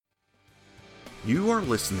You are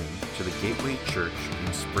listening to the Gateway Church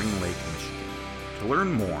in Spring Lake, Michigan. To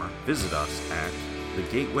learn more, visit us at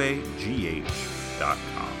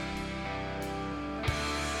thegatewaygh.com.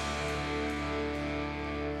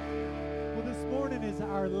 Well, this morning is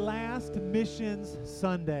our last Missions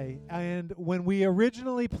Sunday, and when we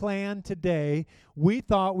originally planned today, we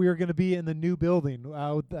thought we were going to be in the new building.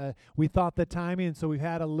 We thought the timing, and so we've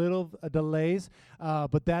had a little delays,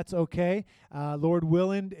 but that's okay. Lord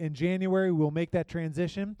willing, in January we'll make that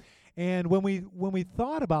transition. And when we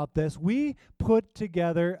thought about this, we put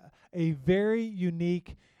together a very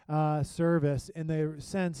unique service in the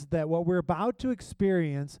sense that what we're about to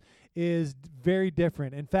experience is very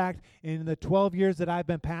different. In fact, in the 12 years that I've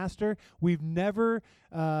been pastor, we've never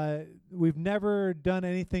done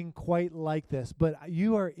anything quite like this. But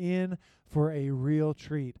you are in for a real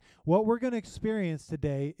treat. What we're going to experience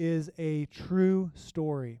today is a true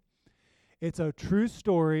story. It's a true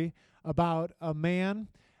story about a man,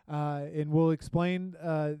 and we'll explain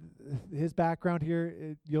his background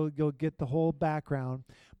here. You'll get the whole background.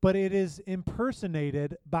 But it is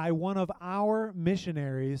impersonated by one of our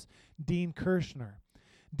missionaries, Dean Kershner.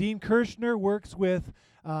 Dean Kershner works with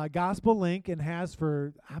Gospel Link and has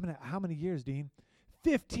for, how many years, Dean?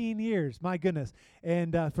 15 years, my goodness.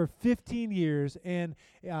 And for 15 years, and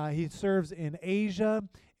he serves in Asia,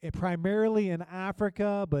 primarily in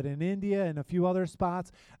Africa, but in India and a few other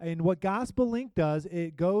spots. And what Gospel Link does,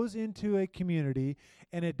 it goes into a community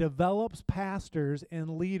and it develops pastors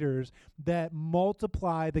and leaders that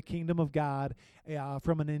multiply the kingdom of God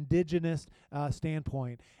from an indigenous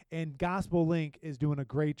standpoint. And Gospel Link is doing a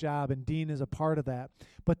great job, and Dean is a part of that.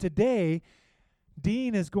 But today,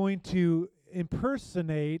 Dean is going to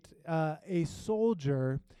impersonate a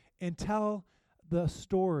soldier and tell the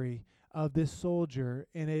story of this soldier,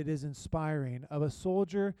 and it is inspiring, of a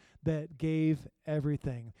soldier that gave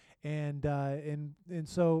everything. And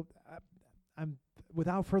so I'm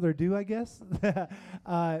without further ado, I guess,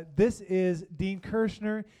 this is Dean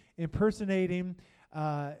Kershner impersonating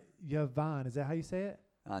Yvonne. Is that how you say it?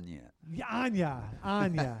 Anya.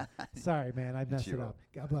 Anya. Sorry, man, I messed it up.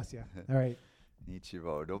 God bless you. All right.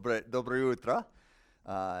 Ничего. Доброе утро.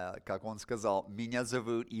 Как он сказал, меня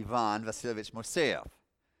зовут Иван Васильевич Мусеев.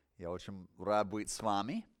 Я очень рад быть с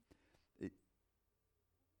вами.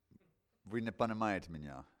 Вы не понимаете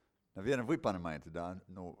меня. Наверное, вы понимаете, да?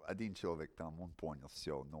 Но один человек там, он понял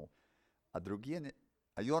все. Но, а другие...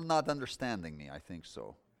 You're not understanding me, I think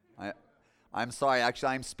so. I'm sorry,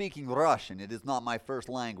 actually, I'm speaking Russian. It is not my first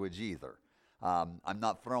language either. I'm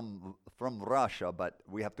not from Russia, but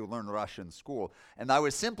we have to learn Russian in school. And I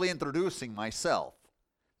was simply introducing myself.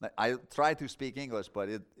 I try to speak English, but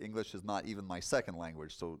English is not even my second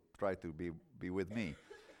language, so try to be with me.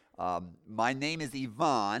 My name is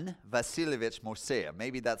Ivan Vasilievich Moseyev.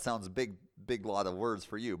 Maybe that sounds big lot of words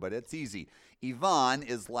for you, but it's easy. Ivan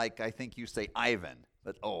is like, I think you say Ivan,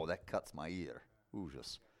 but that cuts my ear.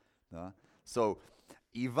 Ужас. So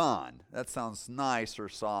Ivan, that sounds nice or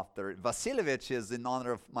softer. Vasilievich is in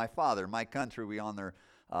honor of my father. In my country, we honor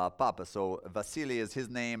Papa. So Vasily is his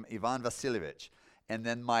name, Ivan Vasilievich. And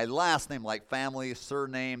then my last name, like family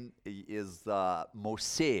surname, is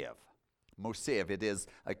Moseyev. Moseyev, it is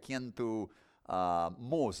akin to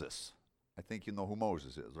Moses. I think you know who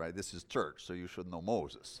Moses is, right? This is church, so you should know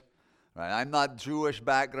Moses. Right? I'm not Jewish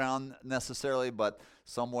background necessarily, but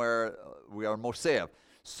somewhere we are Moseyev.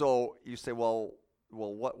 So you say, well,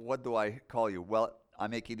 what do I call you? Well, I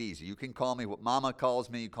make it easy. You can call me what Mama calls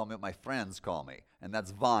me. You call me what my friends call me, and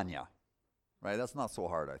that's Vanya. Right? That's not so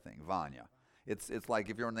hard, I think. Vanya. It's like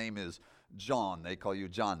if your name is John, they call you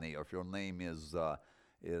Johnny, or if your name is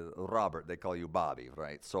Robert, they call you Bobby,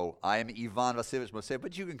 right? So I am Ivan Vasilievich Moseyev,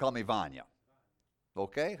 but you can call me Vanya.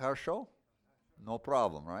 Okay, хорошо? No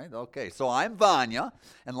problem, right? Okay, so I'm Vanya,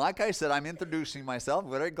 and like I said, I'm introducing myself.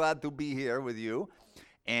 Very glad to be here with you,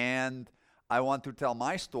 and I want to tell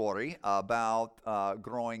my story about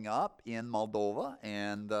growing up in Moldova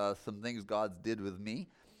and some things God did with me.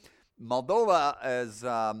 Moldova is...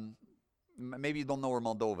 maybe you don't know where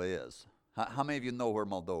Moldova is. How many of you know where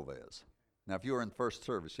Moldova is? Now, if you were in first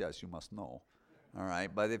service, yes, you must know. All right,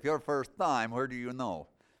 but if you're first time, where do you know?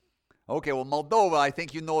 Okay, well, Moldova, I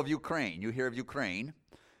think you know of Ukraine. You hear of Ukraine.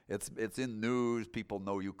 It's in news. People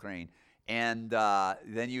know Ukraine. And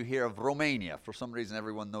then you hear of Romania. For some reason,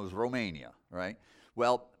 everyone knows Romania, right?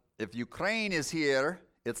 Well, if Ukraine is here,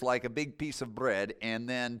 it's like a big piece of bread. And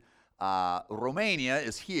then Romania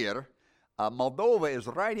is here. Moldova is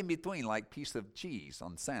right in between, like piece of cheese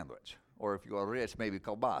on sandwich. Or if you are rich, maybe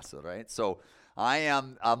kielbasa, right? So I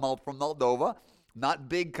am from Moldova. Not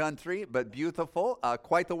big country, but beautiful.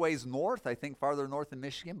 Quite a ways north, I think farther north in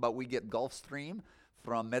Michigan, but we get Gulf Stream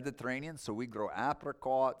from Mediterranean, so we grow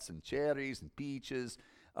apricots and cherries and peaches.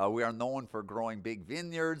 We are known for growing big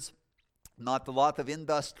vineyards. Not a lot of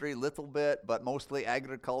industry, little bit, but mostly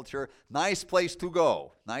agriculture. Nice place to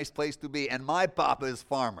go, nice place to be. And my papa is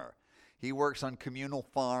farmer. He works on communal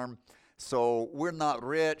farm, so we're not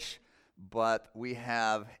rich, but we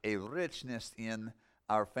have a richness in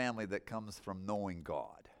our family that comes from knowing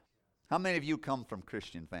God. How many of you come from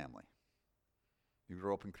Christian family? You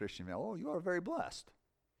grew up in Christian family. Oh, you are very blessed.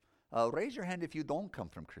 Raise your hand if you don't come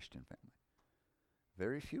from Christian family.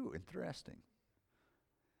 Very few. Interesting.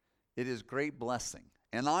 It is great blessing.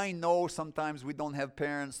 And I know sometimes we don't have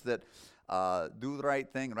parents that do the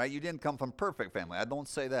right thing, right? You didn't come from perfect family. I don't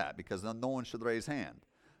say that because no one should raise hand.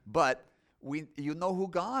 But you know who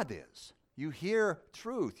God is. You hear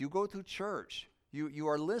truth. You go to church. You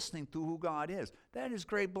are listening to who God is. That is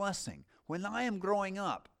great blessing. When I am growing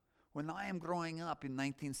up in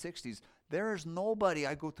 1960s, there is nobody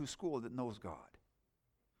I go to school that knows God.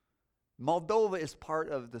 Moldova is part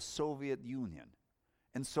of the Soviet Union.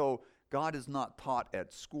 And so God is not taught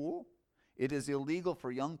at school. It is illegal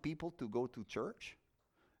for young people to go to church.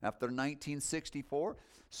 After 1964,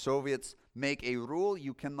 Soviets make a rule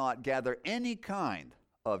you cannot gather any kind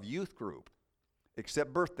of youth group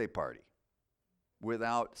except birthday party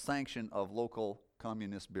without sanction of local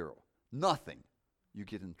communist bureau. Nothing. You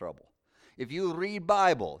get in trouble. If you read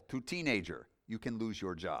Bible to teenager, you can lose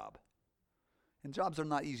your job. And jobs are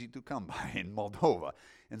not easy to come by in Moldova.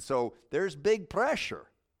 And so there's big pressure.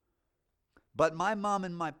 But my mom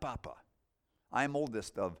and my papa, I'm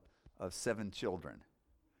oldest of 7 children,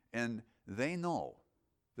 and they know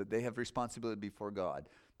that they have responsibility before God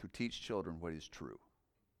to teach children what is true.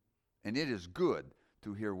 And it is good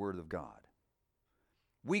to hear word of God.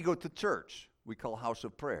 We go to church. We call house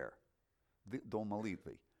of prayer, Dom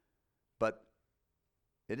Molitvi. But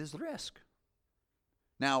it is risk.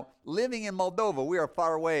 Now, living in Moldova, we are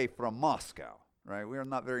far away from Moscow, right? We are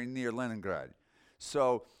not very near Leningrad.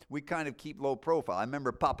 So we kind of keep low profile. I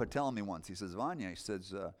remember Papa telling me once, he says, Vanya, he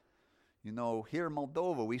says, here in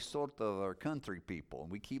Moldova, we sort of are country people.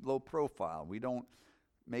 We keep low profile. We don't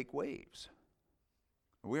make waves.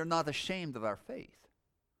 We're not ashamed of our faith.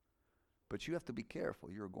 But you have to be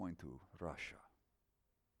careful. You're going to Russia.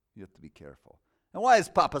 You have to be careful. And why does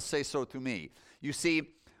Papa say so to me? You see,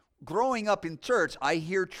 growing up in church, I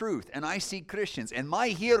hear truth, and I see Christians, and my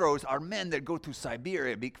heroes are men that go to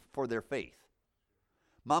Siberia for their faith.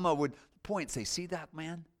 Mama would point, say, see that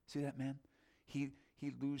man? See that man? He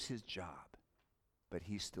lose his job, but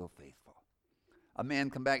he's still faithful. A man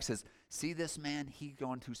come back and says, see this man? He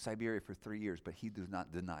gone to Siberia for 3 years, but he does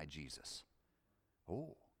not deny Jesus.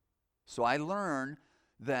 Oh. So I learn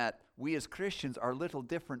that we as Christians are a little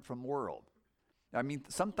different from world. I mean,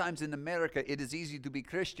 sometimes in America, it is easy to be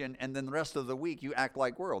Christian, and then the rest of the week you act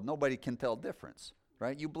like world. Nobody can tell difference,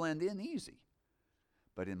 right? You blend in easy.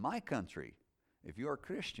 But in my country, if you're a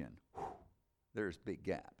Christian, there's a big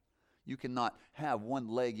gap. You cannot have one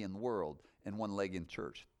leg in the world and one leg in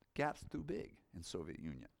church. Gap's too big in Soviet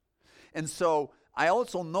Union. And so I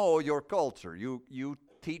also know your culture. You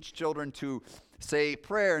teach children to say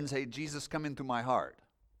prayer and say, Jesus, come into my heart,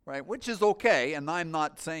 right? Which is okay, and I'm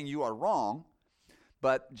not saying you are wrong,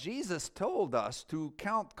 but Jesus told us to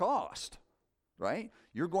count cost, right?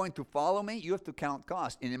 You're going to follow me, you have to count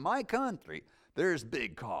cost. And in my country, there's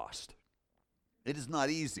big cost. It is not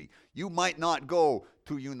easy. You might not go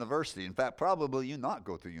to university. In fact, probably you not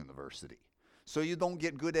go to university. So you don't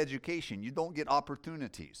get good education. You don't get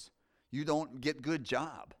opportunities. You don't get good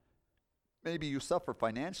job. Maybe you suffer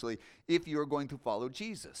financially if you're going to follow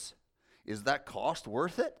Jesus. Is that cost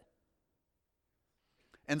worth it?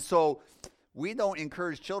 And so we don't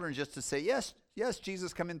encourage children just to say, yes,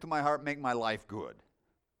 Jesus, come into my heart, make my life good.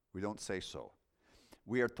 We don't say so.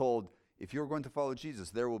 We are told, if you're going to follow Jesus,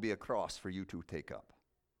 there will be a cross for you to take up.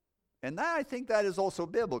 And I think that is also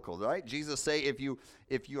biblical, right? Jesus say, if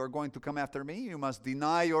you are going to come after me, you must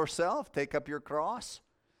deny yourself, take up your cross.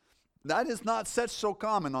 That is not such so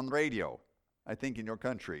common on radio, I think, in your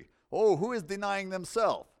country. Oh, who is denying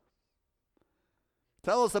themselves?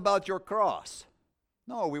 Tell us about your cross.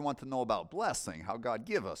 No, we want to know about blessing, how God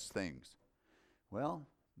give us things. Well,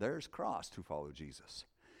 there's cross to follow Jesus.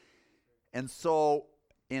 And so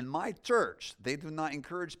in my church, they do not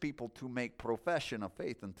encourage people to make profession of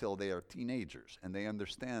faith until they are teenagers and they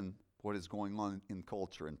understand what is going on in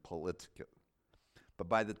culture and politics. But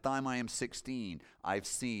by the time I am 16, I've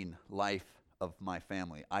seen life of my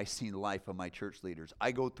family. I've seen life of my church leaders.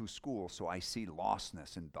 I go to school, so I see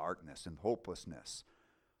lostness and darkness and hopelessness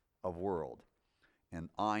of world. and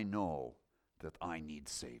I know that I need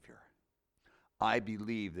Savior. I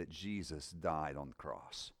believe that Jesus died on the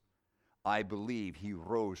cross. I believe he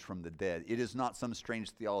rose from the dead. It is not some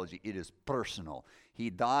strange theology. It is personal.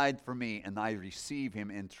 He died for me, and I receive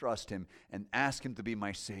him and trust him and ask him to be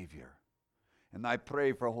my Savior. And I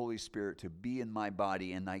pray for Holy Spirit to be in my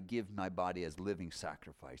body, and I give my body as living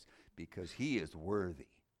sacrifice because he is worthy.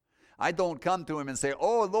 I don't come to him and say,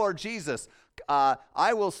 oh, Lord Jesus,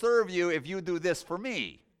 I will serve you if you do this for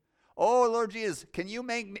me. Oh, Lord Jesus, can you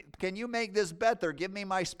make this better? Give me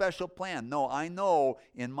my special plan. No, I know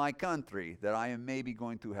in my country that I am maybe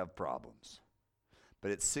going to have problems. But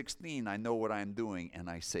at 16, I know what I'm doing, and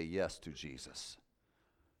I say yes to Jesus.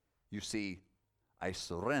 You see, I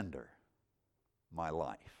surrender my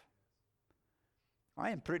life. I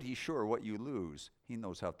am pretty sure what you lose, he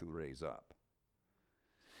knows how to raise up.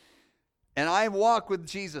 And I walk with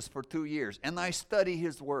Jesus for 2 years, and I study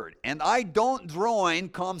his word. And I don't join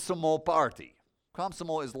Komsomol party.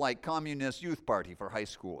 Komsomol is like communist youth party for high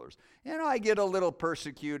schoolers. And I get a little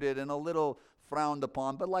persecuted and a little frowned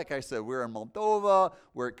upon. But like I said, we're in Moldova,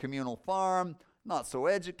 we're at communal farm, not so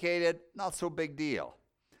educated, not so big deal.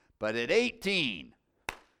 But at 18,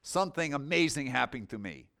 something amazing happened to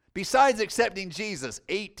me. Besides accepting Jesus,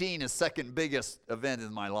 18 is second biggest event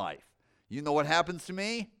in my life. You know what happens to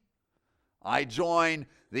me? I join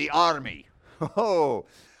the army. Oh,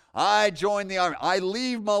 I join the army. I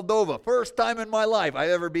leave Moldova. First time in my life I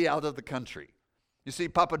ever be out of the country. You see,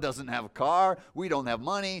 Papa doesn't have a car. We don't have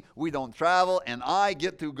money. We don't travel. And I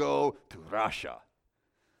get to go to Russia.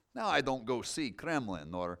 Now I don't go see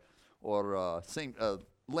Kremlin or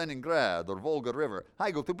Leningrad or Volga River. I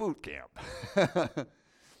go to boot camp.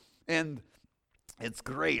 And it's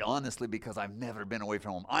great, honestly, because I've never been away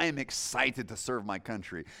from home. I am excited to serve my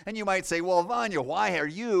country. And you might say, well, Vanya, why are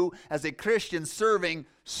you, as a Christian, serving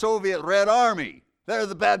Soviet Red Army? They're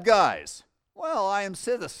the bad guys. Well, I am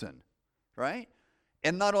citizen, right?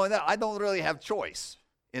 And not only that, I don't really have choice.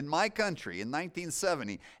 In my country, in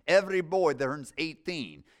 1970, every boy that turns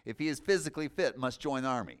 18, if he is physically fit, must join the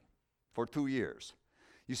army for 2 years.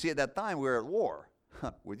 You see, at that time, we were at war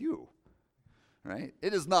with you. Right?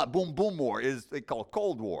 It is not boom, boom war. It is they call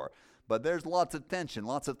Cold War. But there's lots of tension,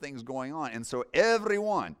 lots of things going on. And so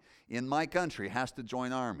everyone in my country has to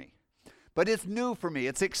join army. But it's new for me.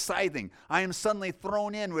 It's exciting. I am suddenly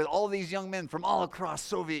thrown in with all these young men from all across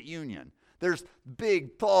Soviet Union. There's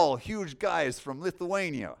big, tall, huge guys from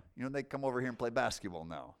Lithuania. You know, they come over here and play basketball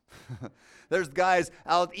now. There's guys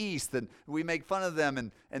out east, and we make fun of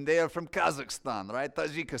them, and they are from Kazakhstan, right?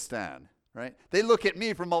 Tajikistan. Right? They look at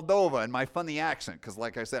me from Moldova and my funny accent, because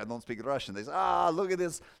like I said, I don't speak Russian. They say, look at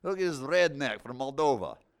this redneck from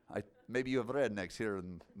Moldova. Maybe you have rednecks here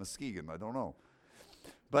in Muskegon, I don't know.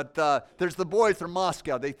 But there's the boys from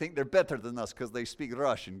Moscow. They think they're better than us because they speak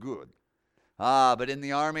Russian good. But in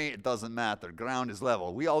the army, it doesn't matter. Ground is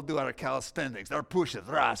level. We all do our calisthenics, our pushes,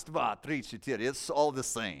 raz, dva, tri, четыре. It's all the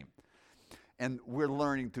same. And we're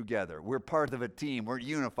learning together. We're part of a team. We're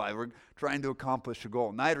unified. We're trying to accomplish a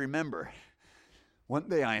goal. And I remember one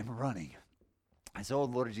day I am running. I said, oh,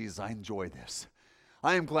 Lord Jesus, I enjoy this.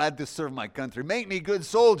 I am glad to serve my country. Make me a good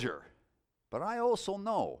soldier. But I also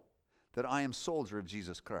know that I am soldier of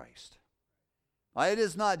Jesus Christ. It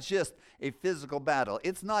is not just a physical battle.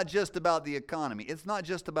 It's not just about the economy. It's not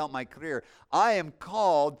just about my career. I am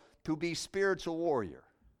called to be spiritual warrior.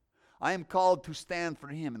 I am called to stand for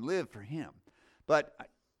him and live for him. But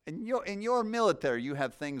in your military, you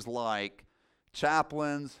have things like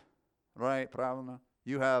chaplains, right?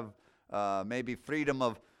 You have maybe freedom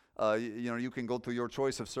of, you can go to your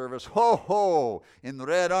choice of service. In the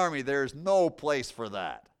Red Army, there's no place for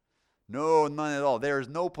that. No, none at all. There is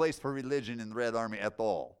no place for religion in the Red Army at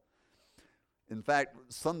all. In fact,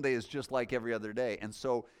 Sunday is just like every other day. And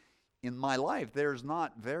so in my life, there's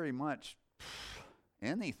not very much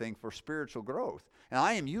anything for spiritual growth. And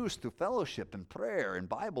I am used to fellowship and prayer and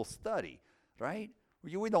Bible study, right?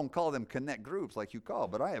 We don't call them connect groups like you call,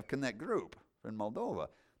 but I have connect group in Moldova,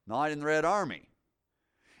 not in the Red Army.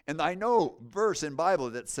 And I know verse in Bible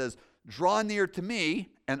that says, draw near to me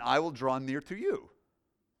and I will draw near to you.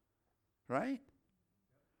 Right?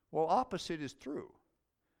 Well, opposite is true.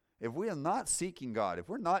 If we are not seeking God, if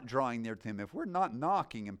we're not drawing near to him, if we're not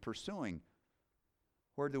knocking and pursuing,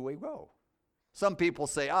 where do we go? Some people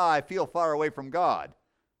say, I feel far away from God.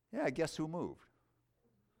 Yeah, guess who moved?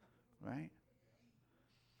 Right?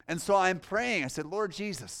 And so I'm praying. I said, Lord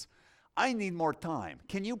Jesus, I need more time.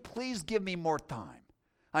 Can you please give me more time?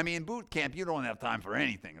 I mean, in boot camp, you don't have time for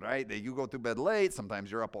anything, right? You go to bed late. Sometimes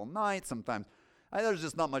you're up all night. Sometimes there's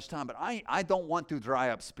just not much time. But I don't want to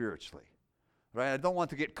dry up spiritually. right? I don't want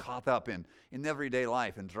to get caught up in everyday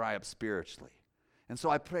life and dry up spiritually. And so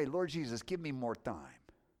I pray, Lord Jesus, give me more time.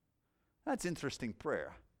 That's interesting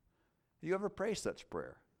prayer. You ever pray such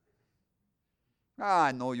prayer?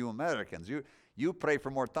 I know you Americans. You pray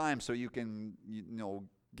for more time so you can,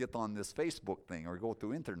 get on this Facebook thing or go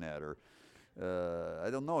to internet or, I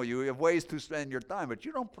don't know. You have ways to spend your time, but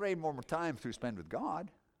you don't pray more time to spend with God.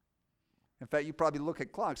 In fact, you probably look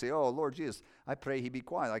at clock and say, oh, Lord Jesus, I pray he be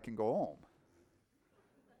quiet. I can go home.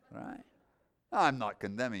 Right? I'm not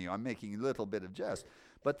condemning you. I'm making a little bit of jest.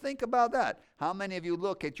 But think about that. How many of you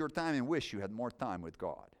look at your time and wish you had more time with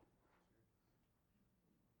God?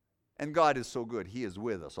 And God is so good. He is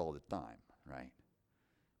with us all the time, right?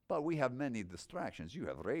 But we have many distractions. You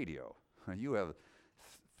have radio. You have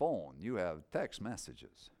phone. You have text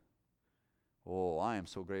messages. Oh, I am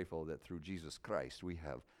so grateful that through Jesus Christ we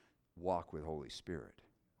have walk with Holy Spirit.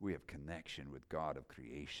 We have connection with God of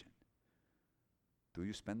creation. Do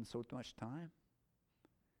you spend so much time?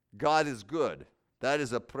 God is good. That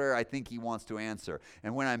is a prayer I think he wants to answer.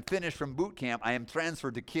 And when I'm finished from boot camp, I am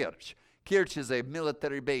transferred to Kershner. Kershner is a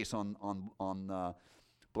military base on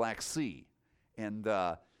Black Sea. And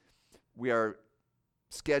our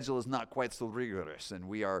schedule is not quite so rigorous. And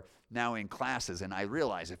we are now in classes. And I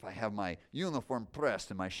realize if I have my uniform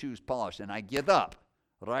pressed and my shoes polished and I get up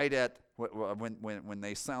right at when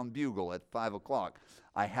they sound bugle at 5 o'clock,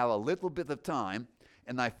 I have a little bit of time,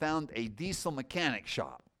 and I found a diesel mechanic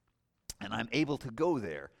shop, and I'm able to go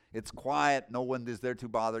there. It's quiet, no one is there to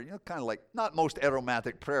bother. Kind of like, not most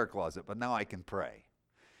aromatic prayer closet, but now I can pray.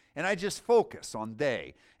 And I just focus on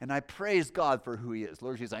day, and I praise God for who he is.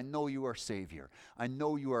 Lord Jesus, I know you are Savior. I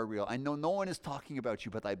know you are real. I know no one is talking about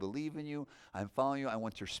you, but I believe in you. I'm following you. I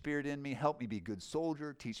want your Spirit in me. Help me be a good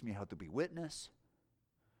soldier. Teach me how to be witness.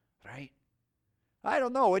 Right? I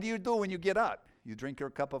don't know. What do you do when you get up? You drink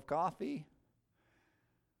your cup of coffee?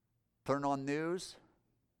 Turn on news?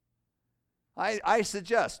 I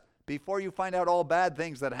suggest, before you find out all bad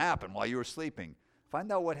things that happen while you were sleeping,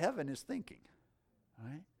 find out what heaven is thinking.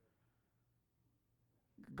 Right?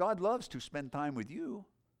 God loves to spend time with you.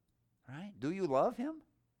 Right? Do you love him?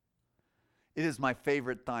 It is my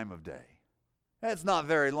favorite time of day. It's not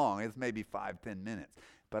very long. It's maybe 5-10 minutes.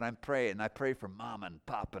 But I'm praying, and I pray for Mama and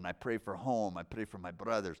Papa, and I pray for home, I pray for my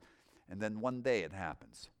brothers. And then one day it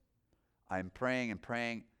happens. I'm praying and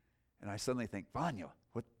praying, and I suddenly think, Vanya,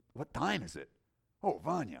 what time is it? Oh,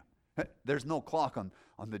 Vanya. There's no clock on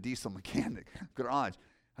the diesel mechanic garage.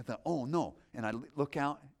 I thought, oh, no. And I look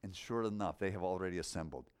out, and sure enough, they have already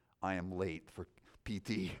assembled. I am late for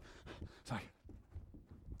PT.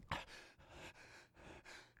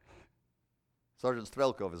 Sergeant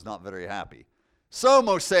Strelkov is not very happy. So,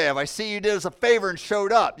 Moseev, I see you did us a favor and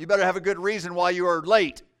showed up. You better have a good reason why you are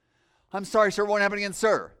late. I'm sorry, sir. It won't happen again,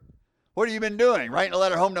 sir. What have you been doing? Writing a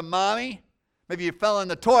letter home to Mommy? Maybe you fell in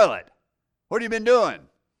the toilet. What have you been doing?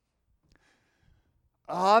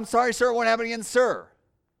 I'm sorry, sir. It won't happen again, sir.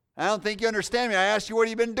 I don't think you understand me. I asked you, what have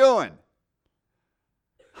you been doing?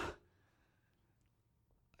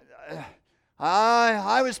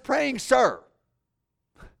 I was praying, sir.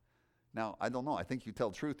 Now, I don't know. I think you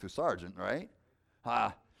tell truth to Sergeant, right?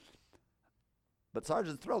 But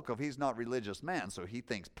Sergeant Strelkov, he's not a religious man, so he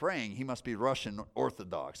thinks praying, he must be Russian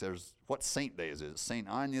Orthodox. What saint day is it? St.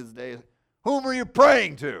 Anya's day? Whom are you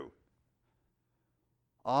praying to?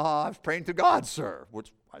 I was praying to God, sir,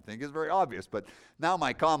 which I think is very obvious. But now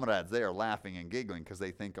my comrades, they are laughing and giggling because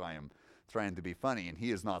they think I am trying to be funny, and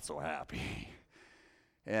he is not so happy.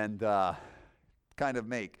 And kind of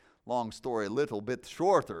make long story a little bit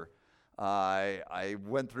shorter, I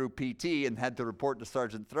went through PT and had to report to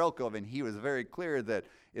Sergeant Strelkov, and he was very clear that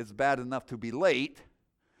it's bad enough to be late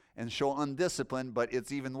and show undiscipline, but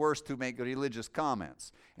it's even worse to make religious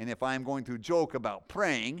comments. And if I'm going to joke about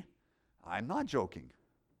praying, I'm not joking.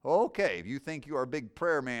 Okay, if you think you are a big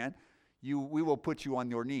prayer man, we will put you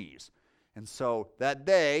on your knees. And so that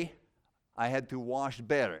day, I had to wash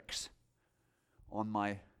barracks on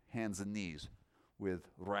my hands and knees with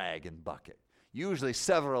rag and bucket. Usually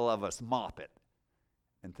several of us mop it,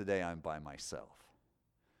 and today I'm by myself.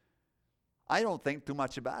 I don't think too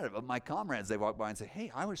much about it, but my comrades, they walk by and say,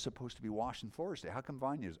 hey, I was supposed to be washing floors today. How come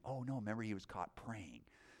Vanya's? Oh, no, remember he was caught praying.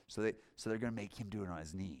 So they're going to make him do it on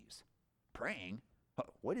his knees. Praying?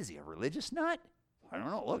 What is he, a religious nut? I don't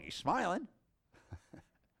know. Look, he's smiling.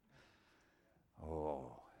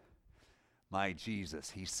 Oh, my Jesus,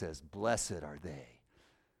 he says, blessed are they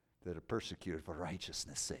that are persecuted for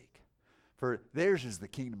righteousness' sake, for theirs is the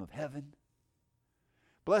kingdom of heaven.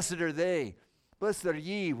 Blessed are they, blessed are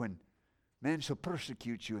ye when men shall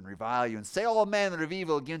persecute you and revile you and say all manner of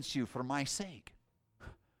evil against you for my sake.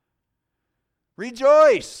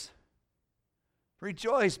 Rejoice!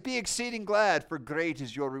 Rejoice, be exceeding glad, for great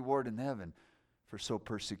is your reward in heaven. For so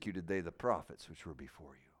persecuted they the prophets which were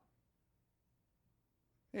before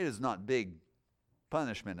you. It is not big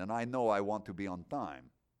punishment, and I know I want to be on time.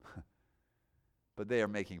 But they are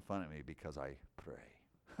making fun of me because I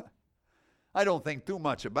pray. I don't think too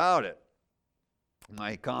much about it.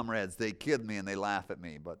 My comrades, they kid me and they laugh at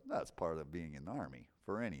me, but that's part of being in the army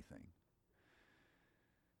for anything.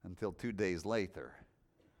 Until 2 days later,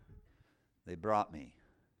 they brought me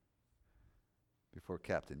before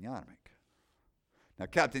Captain Yarmik. Now,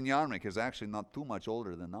 Captain Yarmik is actually not too much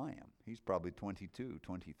older than I am. He's probably 22,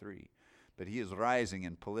 23. But he is rising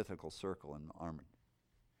in political circle in the army.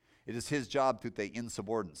 It is his job to take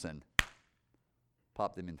insubordinates and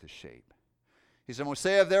pop them into shape. He said,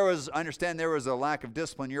 Moseyev, I understand there was a lack of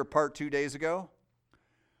discipline on your part 2 days ago.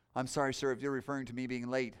 I'm sorry, sir, if you're referring to me being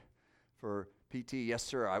late for PT. Yes,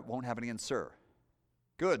 sir, I won't happen again, sir.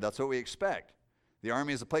 Good, that's what we expect. The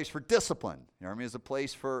army is a place for discipline. The army is a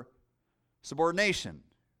place for subordination.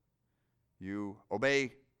 You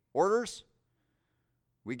obey orders.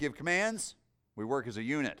 We give commands. We work as a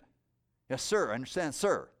unit. Yes, sir, I understand,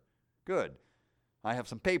 sir. Good. I have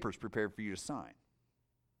some papers prepared for you to sign.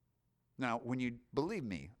 Now, when you believe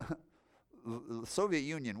me, the Soviet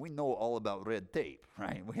Union, we know all about red tape,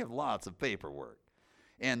 right? We have lots of paperwork.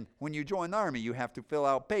 And when you join the army, you have to fill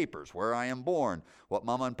out papers, where I am born, what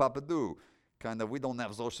mama and papa do. We don't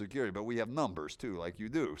have Social Security, but we have numbers too, like you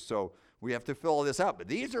do. So we have to fill all this out. But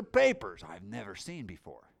these are papers I've never seen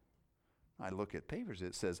before. I look at papers,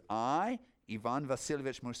 it says, I, Ivan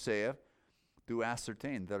Vasilievich Moseyev, do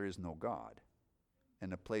ascertain there is no God,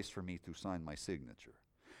 and a place for me to sign my signature.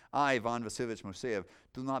 I, Ivan Vasilievich Moseyev,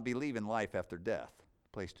 do not believe in life after death,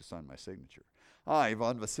 place to sign my signature. I,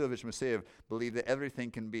 Ivan Vasilievich Moseyev, believe that everything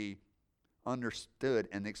can be understood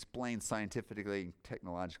and explained scientifically and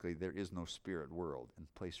technologically. There is no spirit world,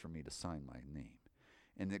 and place for me to sign my name.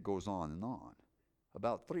 And it goes on and on.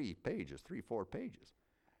 About 4 pages.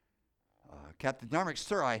 Captain Yarmik,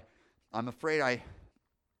 sir, I'm afraid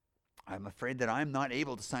that I'm not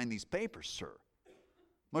able to sign these papers, sir.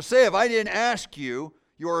 Moseyev, I didn't ask you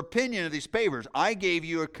your opinion of these papers. I gave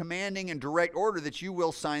you a commanding and direct order that you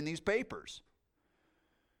will sign these papers.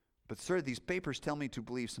 But, sir, these papers tell me to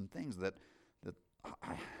believe some things that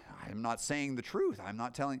I'm not saying the truth. I'm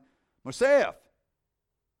not telling. Moseyev,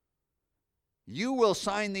 you will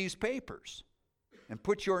sign these papers and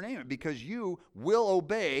put your name in it because you will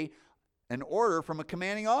obey an order from a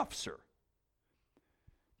commanding officer.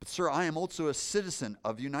 But, sir, I am also a citizen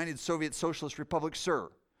of the United Soviet Socialist Republic, sir.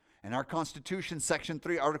 And our Constitution, Section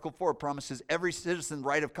 3, Article 4, promises every citizen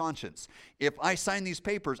right of conscience. If I sign these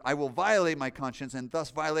papers, I will violate my conscience and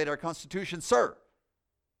thus violate our Constitution, sir.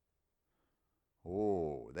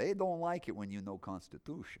 Oh, they don't like it when you know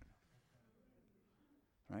Constitution.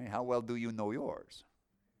 Right? How well do you know yours?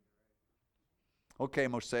 Okay,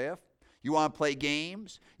 Moseyev, you want to play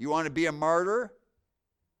games? You want to be a martyr?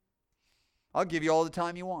 I'll give you all the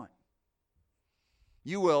time you want.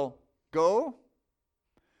 You will go.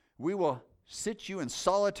 We will sit you in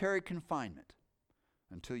solitary confinement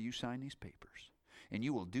until you sign these papers. And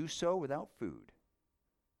you will do so without food.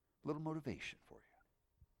 A little motivation for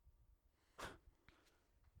you.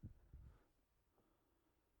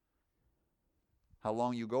 How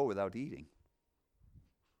long you go without eating?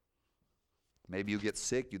 Maybe you get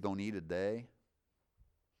sick, you don't eat a day.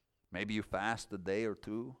 Maybe you fast a day or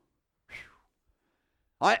two.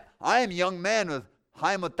 I am a young man with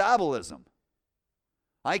high metabolism.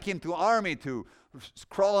 I came to army to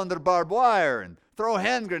crawl under barbed wire and throw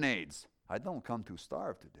hand grenades. I don't come to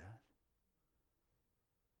starve to death.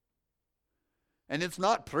 And it's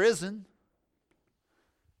not prison.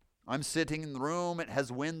 I'm sitting in the room. It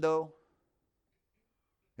has window.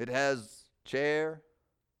 It has chair.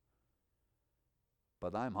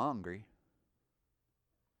 But I'm hungry.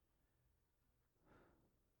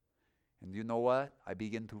 And you know what? I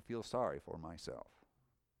begin to feel sorry for myself.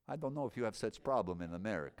 I don't know if you have such problem in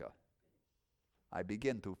America. I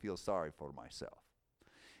begin to feel sorry for myself.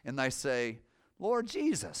 And I say, Lord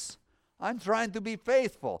Jesus, I'm trying to be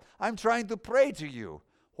faithful. I'm trying to pray to you.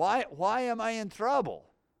 Why am I in trouble?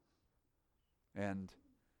 And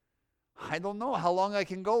I don't know how long I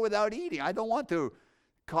can go without eating. I don't want to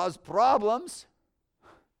cause problems.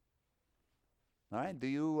 All right, do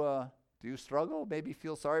you struggle? Maybe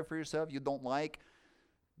feel sorry for yourself. You don't like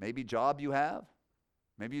maybe job you have.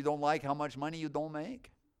 Maybe you don't like how much money you don't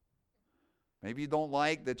make. Maybe you don't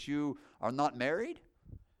like that you are not married.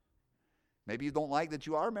 Maybe you don't like that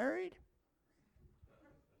you are married.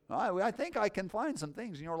 I think I can find some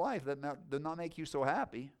things in your life that do not make you so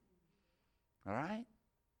happy. All right?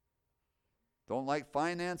 Don't like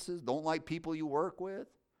finances. Don't like people you work with.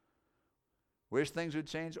 Wish things would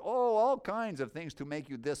change. Oh, all kinds of things to make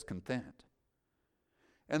you discontent.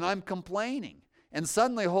 And I'm complaining. And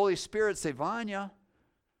suddenly Holy Spirit say, Vanya,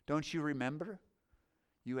 don't you remember?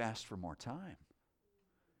 You asked for more time.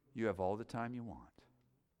 You have all the time you want.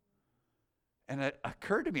 And it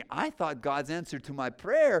occurred to me, I thought God's answer to my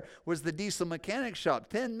prayer was the diesel mechanic shop,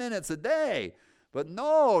 10 minutes a day. But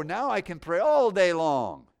no, now I can pray all day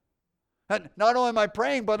long. And not only am I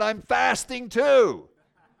praying, but I'm fasting too.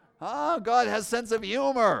 God has a sense of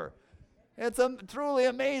humor. It's truly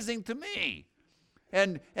amazing to me.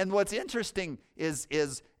 And what's interesting is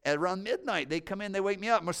at around midnight, they come in, they wake me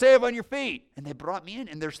up. Mosaiv, on your feet. And they brought me in,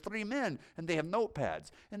 and there's 3 men, and they have notepads.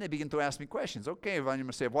 And they begin to ask me questions. Okay, Vanya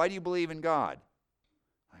Mosaiv, why do you believe in God?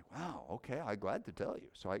 I'm like, wow, okay, I'm glad to tell you.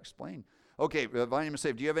 So I explained. Okay, Vanya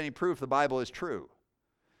Mosaiv, do you have any proof the Bible is true?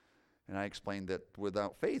 And I explained that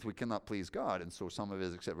without faith, we cannot please God. And so some of it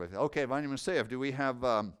is accepted by faith. Okay, Vanya Mosaiv, do we have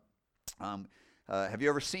you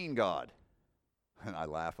ever seen God? And I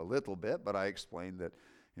laugh a little bit, but I explained that,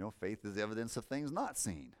 faith is evidence of things not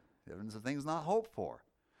seen, evidence of things not hoped for.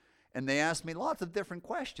 And they asked me lots of different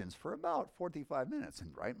questions for about 45 minutes and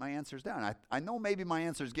write my answers down. I know maybe my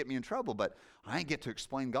answers get me in trouble, but I get to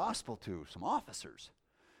explain gospel to some officers.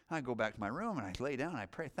 I go back to my room and I lay down and I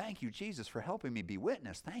pray, thank you, Jesus, for helping me be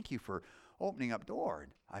witness. Thank you for opening up door.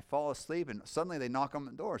 And I fall asleep and suddenly they knock on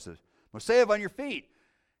the door and says, Mosaiv, on your feet.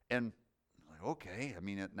 And I'm like, okay,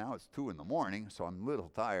 now it's 2 a.m, so I'm a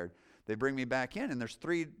little tired. They bring me back in and there's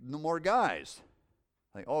 3 more guys.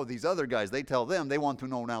 Like, oh, these other guys, they tell them, they want to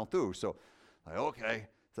know now too. So, like, okay.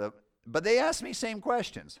 But they ask me same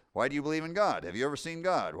questions. Why do you believe in God? Have you ever seen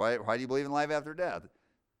God? Why do you believe in life after death?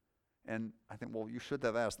 And I think, well, you should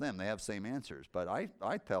have asked them. They have same answers. But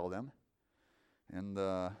I tell them. And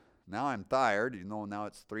now I'm tired. Now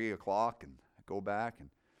it's 3 o'clock. And I go back and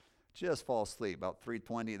just fall asleep. About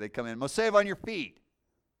 3:20, they come in. Mosaiv, on your feet.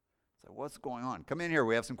 I said, what's going on? Come in here.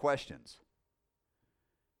 We have some questions.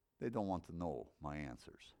 They don't want to know my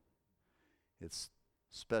answers. It's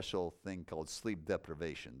a special thing called sleep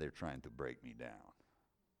deprivation. They're trying to break me down.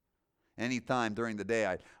 Anytime during the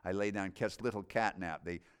day I lay down, catch little cat nap,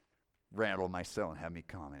 they rattle my cell and have me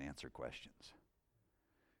come and answer questions.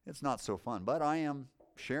 It's not so fun, but I am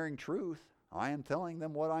sharing truth. I am telling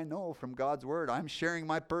them what I know from God's Word. I'm sharing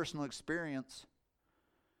my personal experience.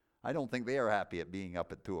 I don't think they are happy at being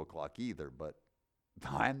up at 2 o'clock either, but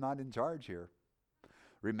I'm not in charge here.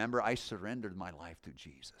 Remember, I surrendered my life to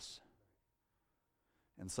Jesus.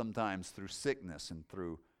 And sometimes through sickness and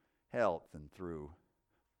through health and through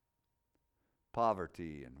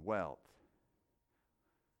poverty and wealth,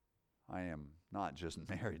 I am not just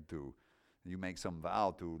married to, you make some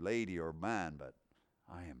vow to lady or man, but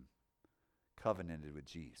I am covenanted with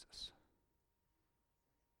Jesus.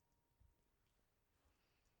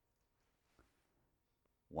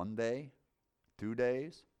 One day, 2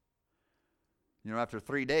 days. After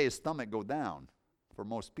 3 days, stomach go down for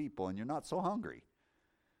most people, and you're not so hungry.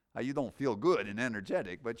 You don't feel good and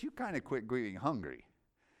energetic, but you kind of quit being hungry.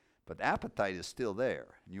 But appetite is still there,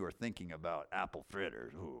 and you are thinking about apple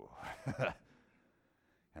fritters. Ooh.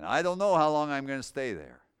 And I don't know how long I'm going to stay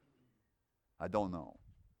there. I don't know.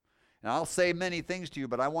 And I'll say many things to you,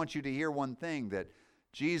 but I want you to hear one thing, that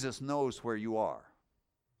Jesus knows where you are.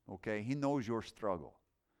 Okay? He knows your struggle.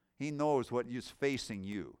 He knows what is facing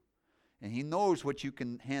you. And He knows what you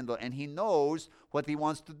can handle, and He knows what He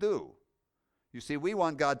wants to do. You see, we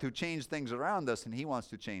want God to change things around us, and He wants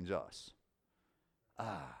to change us.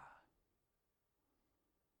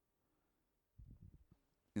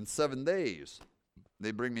 In 7 days,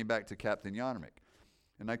 they bring me back to Captain Yarmick.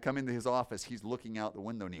 And I come into his office. He's looking out the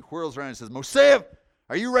window, and he whirls around and says, Mosaiv,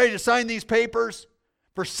 are you ready to sign these papers?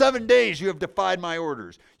 For 7 days you have defied my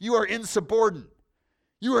orders. You are insubordinate.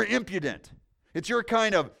 You are impudent. It's your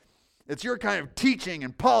kind of teaching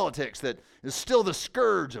and politics that is still the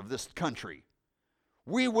scourge of this country.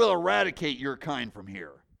 We will eradicate your kind from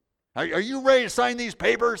here. Are you ready to sign these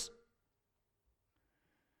papers?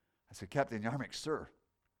 I said, Captain Yarmick, sir,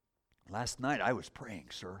 last night I was praying,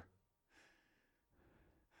 sir.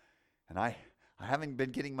 And I haven't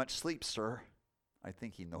been getting much sleep, sir. I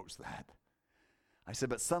think he knows that. I said,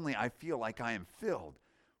 but suddenly I feel like I am filled,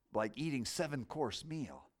 like eating 7-course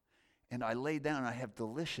meal. And I lay down and I have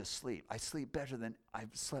delicious sleep. I sleep better than I've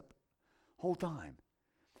slept whole time.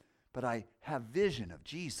 But I have vision of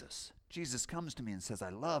Jesus. Jesus comes to me and says, I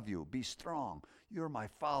love you. Be strong. You're my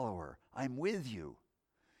follower. I'm with you.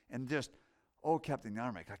 And just, Captain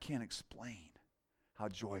Yarmick, I can't explain how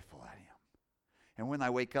joyful I am. And when I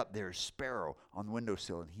wake up, there's Sparrow on the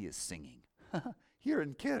windowsill and he is singing. Here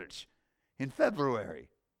in Kersh, in February.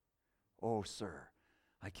 Oh, sir,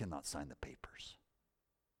 I cannot sign the papers.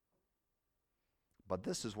 But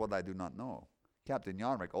this is what I do not know. Captain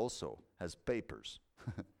Yarmik also has papers.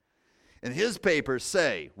 And his papers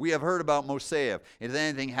say, we have heard about Moseyev. If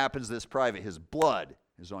anything happens this private, his blood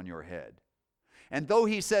is on your head. And though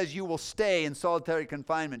he says you will stay in solitary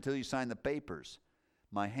confinement until you sign the papers,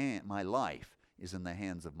 my life is in the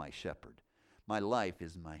hands of my shepherd. My life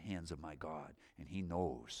is in the hands of my God, and he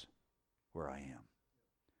knows where I am.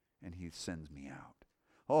 And he sends me out.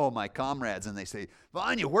 Oh, my comrades, and they say,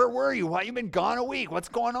 Vanya, where were you? Why you been gone a week? What's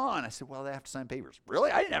going on? I said, well, they have to sign papers.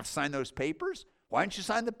 Really? I didn't have to sign those papers. Why didn't you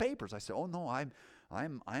sign the papers? I said, oh, no, I'm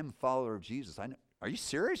a follower of Jesus. Are you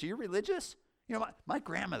serious? Are you religious? You know, my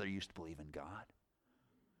grandmother used to believe in God.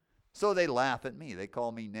 So they laugh at me. They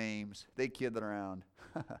call me names. They kid around.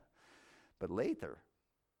 But later,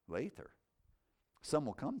 some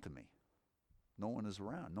will come to me. No one is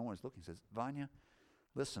around. No one is looking. Says, Vanya,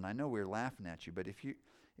 listen, I know we're laughing at you, but if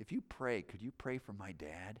you pray, could you pray for my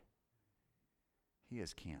dad? He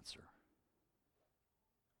has cancer.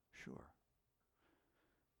 Sure.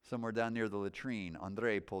 Somewhere down near the latrine,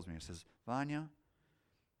 Andre pulls me and says, Vanya,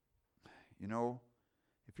 you know,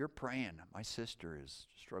 if you're praying, my sister is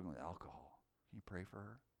struggling with alcohol. Can you pray for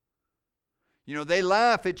her? You know, they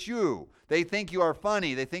laugh at you. They think you are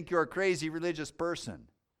funny. They think you're a crazy religious person.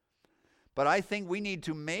 But I think we need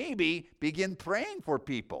to maybe begin praying for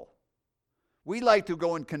people. We like to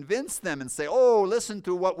go and convince them and say, oh, listen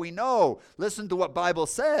to what we know. Listen to what Bible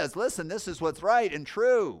says. Listen, this is what's right and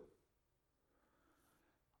true.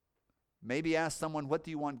 Maybe ask someone, what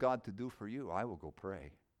do you want God to do for you? I will go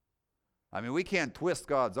pray. I mean, we can't twist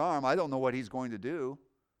God's arm. I don't know what he's going to do,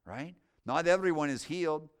 right? Not everyone is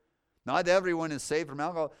healed. Not everyone is saved from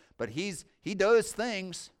alcohol. But he does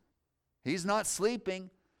things. He's not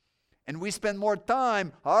sleeping. And we spend more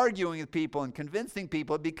time arguing with people and convincing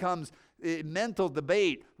people. It becomes a mental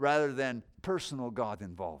debate rather than personal God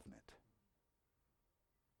involvement.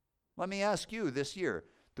 Let me ask you this year,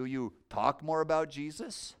 do you talk more about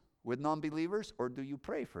Jesus with non-believers, or do you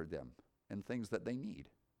pray for them and things that they need?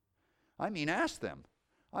 I mean, ask them.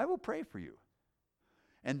 I will pray for you.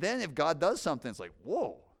 And then if God does something, it's like,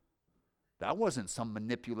 whoa, that wasn't some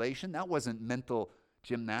manipulation. That wasn't mental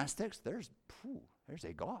gymnastics. There's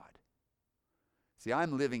a God. See,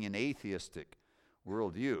 I'm living in atheistic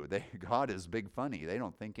worldview. God is big funny. They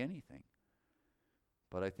don't think anything.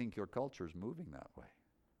 But I think your culture is moving that way.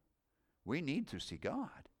 We need to see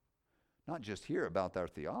God, not just hear about our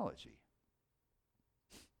theology.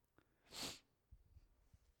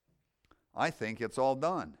 I think it's all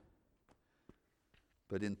done.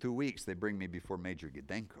 But in 2 weeks, they bring me before Major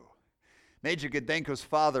Gidenko. Major Gidenko's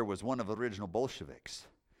father was one of the original Bolsheviks.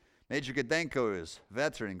 Major Gidenko is a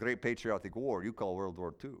veteran in Great Patriotic War, you call World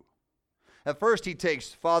War II. At first, he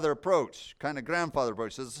takes father approach, kind of grandfather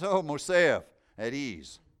approach. Says, so, Moseyev, at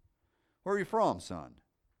ease. Where are you from, son?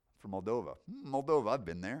 From Moldova. Moldova, I've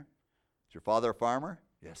been there. Is your father a farmer?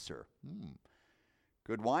 Yes, sir.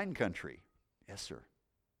 Good wine country? Yes, sir.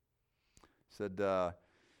 Said,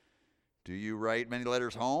 do you write many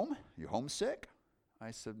letters home? You homesick?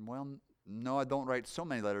 I said, well, no, I don't write so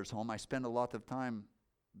many letters home. I spend a lot of time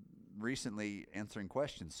recently answering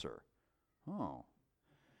questions, sir. Oh.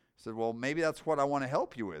 I said, well, maybe that's what I want to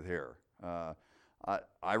help you with here.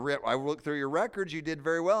 I looked through your records. You did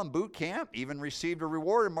very well in boot camp, even received a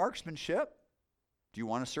reward in marksmanship. Do you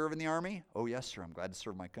want to serve in the Army? Oh, yes, sir. I'm glad to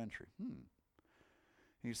serve my country.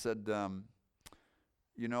 He said,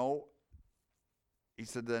 you know, he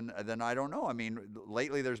said, then I don't know. I mean,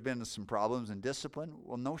 lately there's been some problems in discipline.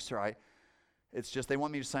 Well, no, sir. It's just they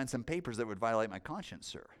want me to sign some papers that would violate my conscience,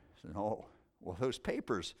 sir. I said, oh, well, those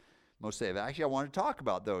papers, Moseyev, actually, I want to talk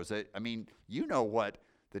about those. I mean, you know what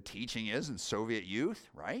the teaching is in Soviet youth,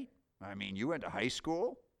 right? I mean, you went to high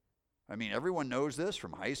school. I mean, everyone knows this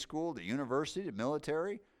from high school to university to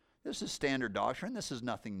military. This is standard doctrine. This is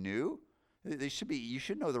nothing new. You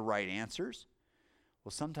should know the right answers.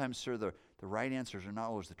 Well, sometimes, sir, the right answers are not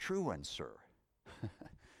always the true ones, sir.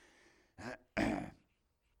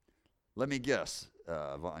 Let me guess,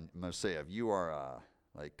 Moseyev, you are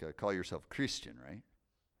call yourself Christian, right?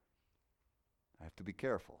 I have to be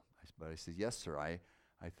careful. But I said, yes, sir. I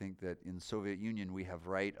think that in the Soviet Union we have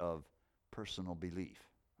right of personal belief.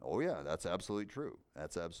 Oh, yeah, that's absolutely true.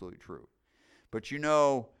 That's absolutely true. But you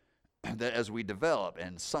know that as we develop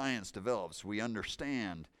and science develops, we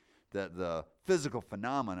understand that the physical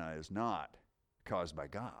phenomena is not caused by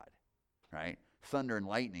God, right? Thunder and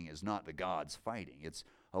lightning is not the gods fighting. It's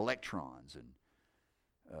electrons.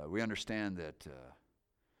 And we understand that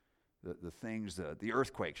the things, the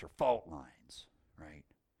earthquakes are fault lines, right?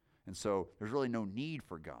 And so there's really no need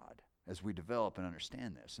for God as we develop and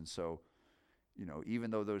understand this. And so,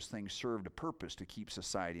 even though those things served a purpose to keep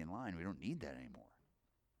society in line, we don't need that anymore.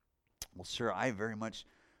 Well, sir, I very much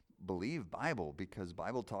believe Bible because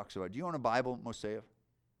Bible talks about, do you own a Bible, Mosaic?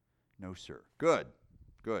 No, sir. Good.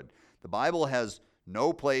 The Bible has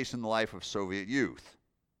no place in the life of Soviet youth.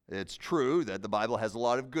 It's true that the Bible has a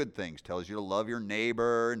lot of good things, tells you to love your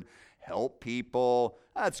neighbor and help people.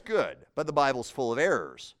 That's good. But the Bible's full of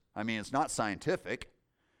errors. I mean, it's not scientific,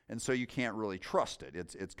 and so you can't really trust it.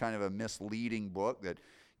 It's kind of a misleading book that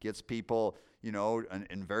gets people,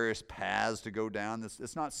 in various paths to go down.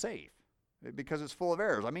 It's not safe because it's full of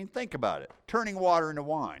errors. I mean, think about it. Turning water into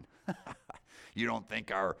wine. You don't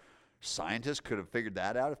think our scientists could have figured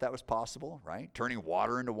that out if that was possible, right? Turning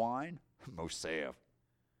water into wine? Most safe.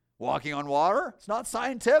 Walking on water? It's not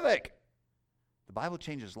scientific. The Bible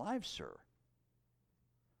changes lives, sir.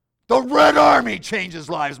 The Red Army changes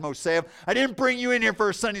lives, Mosaic. I didn't bring you in here for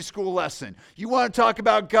a Sunday school lesson. You want to talk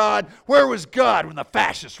about God? Where was God when the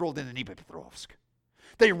fascists rolled into Dnipropetrovsk?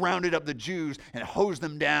 They rounded up the Jews and hosed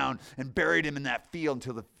them down and buried them in that field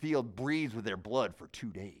until the field breathed with their blood for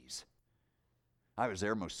 2 days. I was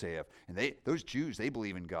there, Mosaic, and those Jews, they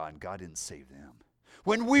believe in God, and God didn't save them.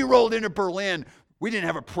 When we rolled into Berlin, we didn't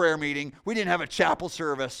have a prayer meeting. We didn't have a chapel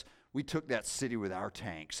service. We took that city with our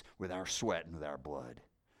tanks, with our sweat, and with our blood.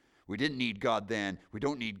 We didn't need God then. We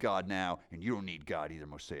don't need God now, and you don't need God either,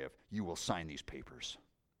 Mosaic. You will sign these papers.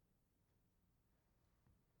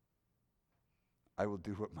 I will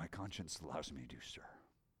do what my conscience allows me to do, sir.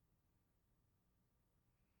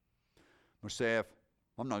 Mosaic,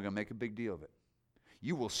 I'm not going to make a big deal of it.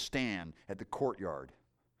 You will stand at the courtyard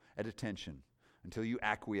at attention until you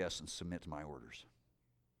acquiesce and submit to my orders.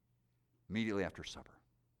 Immediately after supper.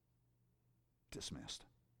 Dismissed.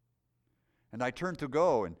 And I turned to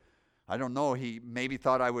go, and I don't know, he maybe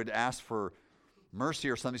thought I would ask for mercy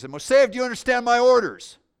or something. He said, Mosaic, do you understand my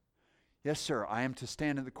orders? Yes, sir. I am to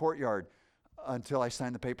stand in the courtyard until I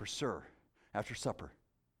sign the papers, sir, after supper.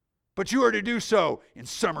 But you are to do so in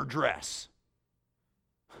summer dress.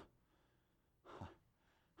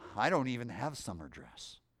 I don't even have summer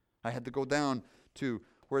dress. I had to go down to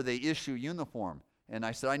where they issue uniform. And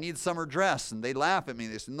I said, I need summer dress. And they laugh at me.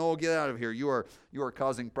 They said, no, get out of here. You are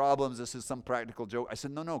causing problems. This is some practical joke. I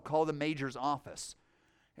said, no, call the major's office.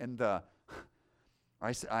 And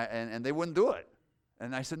and they wouldn't do it.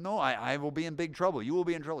 And I said, no, I will be in big trouble. You will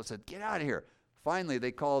be in trouble. I said, get out of here. Finally,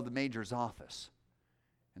 they called the major's office.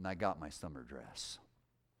 And I got my summer dress.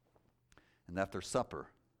 And after supper,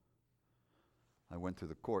 I went to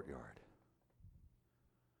the courtyard.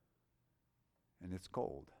 And it's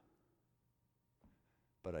cold.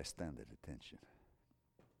 But I stand at attention.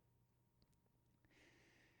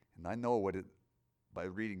 And I know by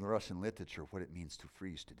reading Russian literature, what it means to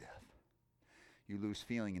freeze to death. You lose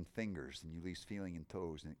feeling in fingers, and you lose feeling in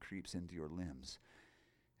toes, and it creeps into your limbs.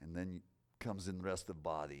 And then comes in the rest of the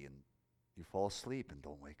body, and you fall asleep and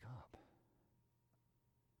don't wake up.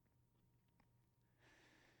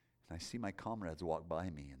 And I see my comrades walk by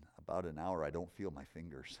me, and about an hour I don't feel my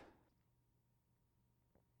fingers.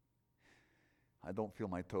 I don't feel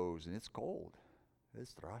my toes, and it's cold.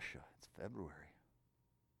 It's Russia. It's February.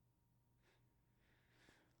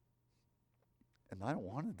 And I don't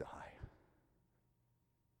want to die.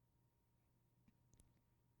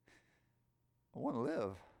 I want to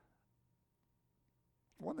live.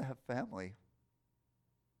 I want to have family.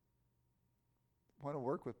 I want to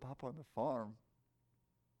work with Papa on the farm.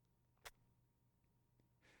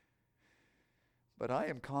 But I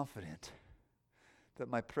am confident that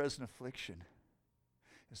my present affliction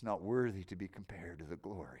is not worthy to be compared to the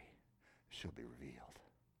glory that shall be revealed.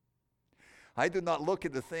 I do not look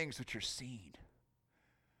at the things which are seen,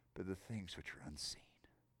 but the things which are unseen.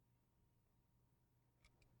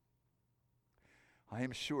 I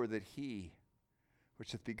am sure that he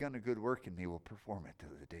which hath begun a good work in me will perform it till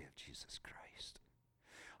the day of Jesus Christ.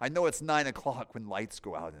 I know it's 9 o'clock when lights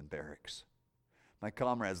go out in barracks. My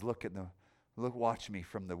comrades watch me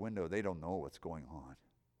from the window. They don't know what's going on.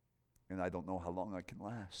 And I don't know how long I can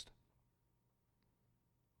last.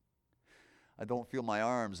 I don't feel my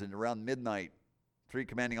arms, and around midnight, 3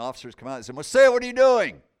 commanding officers come out and say, Mosaic, what are you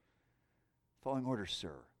doing? Following orders,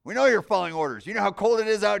 sir. We know you're following orders. You know how cold it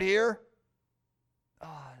is out here?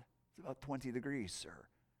 It's about 20 degrees, sir.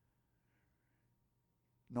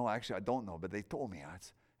 No, actually, I don't know, but they told me.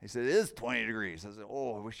 They said, it is 20 degrees. I said,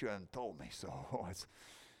 I wish you hadn't told me so.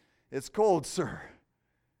 It's cold, sir.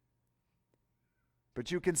 But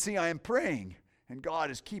you can see I am praying, and God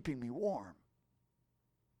is keeping me warm.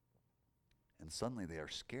 And suddenly they are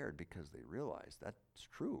scared because they realize that's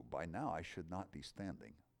true. By now I should not be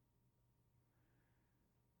standing.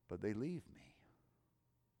 But they leave me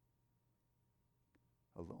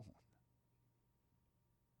alone.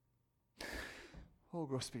 Oh,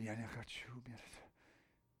 Господи, я не хочу умереть.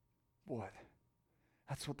 What?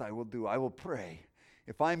 That's what I will do. I will pray.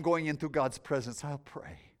 If I'm going into God's presence, I'll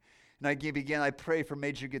pray. And I pray for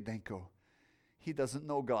Major Gidenko. He doesn't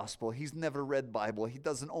know gospel. He's never read Bible. He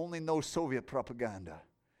doesn't only know Soviet propaganda.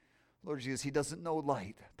 Lord Jesus, he doesn't know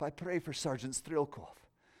light. But I pray for Sergeant Strelkov.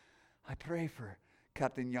 I pray for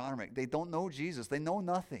Captain Yarmik. They don't know Jesus. They know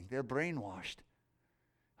nothing. They're brainwashed.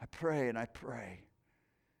 I pray and I pray.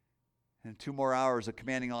 And in 2 more hours, a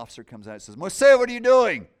commanding officer comes out and says, Mose, what are you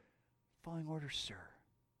doing? Following orders, sir.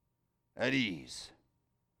 At ease.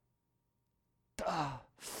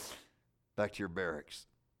 Back to your barracks.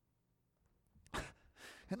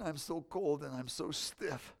 And I'm so cold and I'm so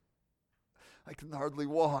stiff. I can hardly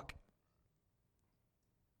walk.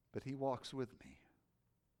 But he walks with me.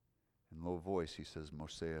 In low voice, he says,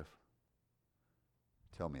 Moseev,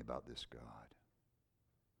 tell me about this God.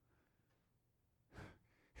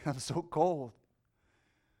 I'm so cold.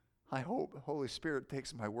 I hope the Holy Spirit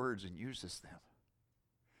takes my words and uses them.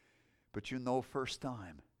 But you know, first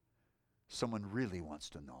time, someone really wants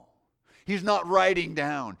to know. He's not writing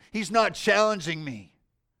down. He's not challenging me.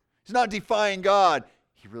 He's not defying God.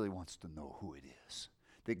 He really wants to know who it is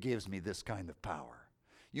that gives me this kind of power.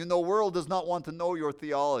 You know, the world does not want to know your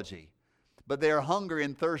theology, but they are hungry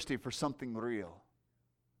and thirsty for something real.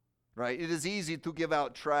 Right? It is easy to give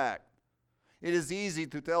out tract. It is easy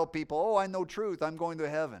to tell people, oh, I know truth, I'm going to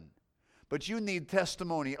heaven. But you need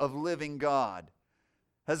testimony of living God.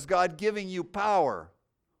 Has God given you power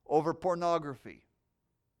over pornography?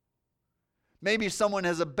 Maybe someone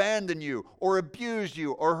has abandoned you or abused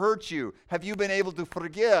you or hurt you. Have you been able to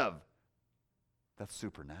forgive? That's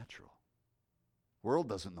supernatural. The world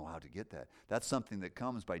doesn't know how to get that. That's something that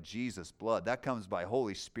comes by Jesus' blood. That comes by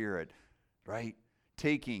Holy Spirit, right?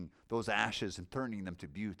 Taking those ashes and turning them to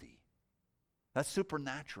beauty. That's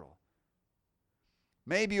supernatural.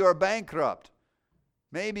 Maybe you are bankrupt.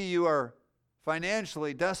 Maybe you are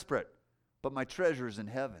financially desperate, but my treasure is in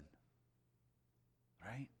heaven.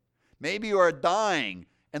 Right? Maybe you are dying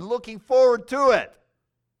and looking forward to it.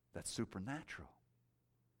 That's supernatural.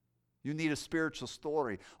 You need a spiritual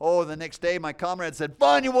story. Oh, the next day my comrade said,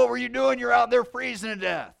 Vanya, what were you doing? You're out there freezing to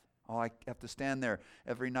death. Oh, I have to stand there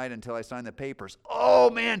every night until I sign the papers. Oh,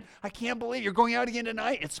 man, I can't believe you're going out again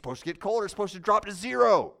tonight. It's supposed to get colder. It's supposed to drop to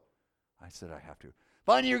 0. I said, I have to.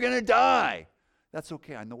 Vanya, you're going to die. That's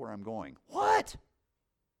okay. I know where I'm going. What?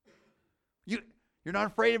 You're not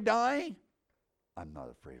afraid of dying? I'm not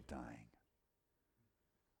afraid of dying.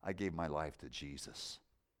 I gave my life to Jesus.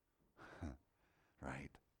 Right?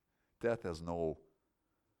 Death has no...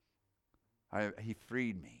 He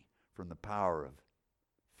freed me from the power of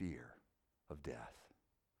fear of death.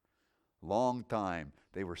 Long time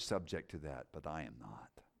they were subject to that, but I am not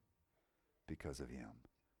because of him.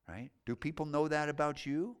 Right? Do people know that about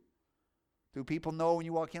you? Do people know when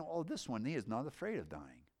you walk in, oh, this one, he is not afraid of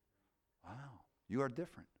dying. Wow, you are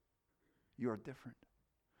different. You are different.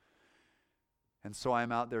 And so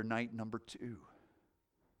I'm out there night number 2.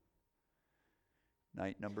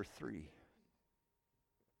 Night number 3.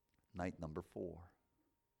 Night number 4.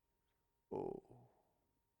 Oh.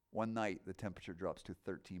 One night the temperature drops to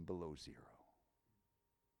 13 below 0.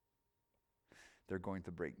 They're going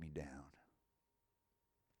to break me down.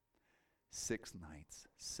 6 nights,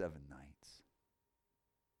 7 nights.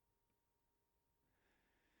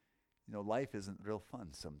 You know, life isn't real fun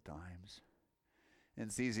sometimes. And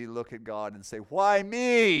it's easy to look at God and say, why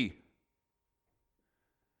me?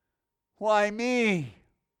 Why me?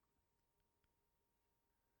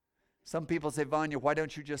 Some people say, Vanya, why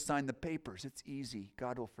don't you just sign the papers? It's easy.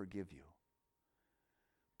 God will forgive you.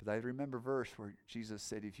 But I remember a verse where Jesus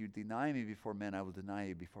said, if you deny me before men, I will deny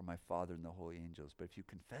you before my Father and the holy angels. But if you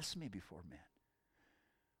confess me before men,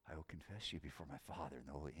 I will confess you before my Father and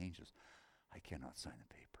the holy angels. I cannot sign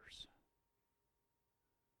the papers.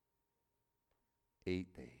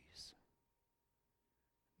 8 days.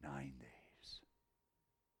 9 days.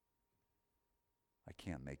 I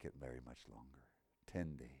can't make it very much longer.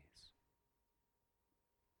 10 days.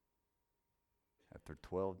 After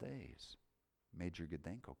 12 days, Major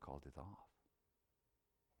Gidenko called it off.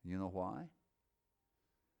 You know why?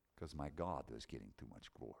 Because my God was getting too much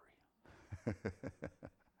glory.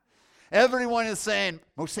 Everyone is saying,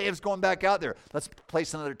 Moseev's going back out there. Let's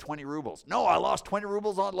place another 20 rubles. No, I lost 20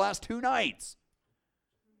 rubles on the last 2 nights.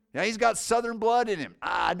 Yeah, he's got southern blood in him.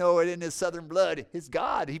 No, it isn't his southern blood. His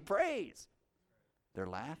God, he prays. They're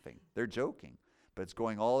laughing. They're joking. But it's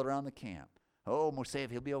going all around the camp. Oh,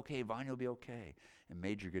 Moseev, he'll be okay. Vanya will be okay. And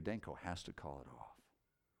Major Gudenko has to call it off.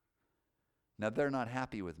 Now, they're not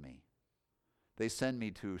happy with me. They send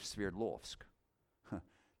me to Sverdlovsk.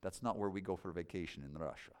 That's not where we go for vacation in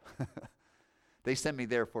Russia. They send me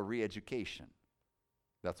there for re-education.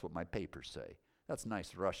 That's what my papers say. That's a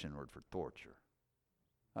nice Russian word for torture.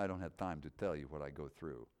 I don't have time to tell you what I go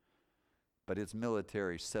through. But it's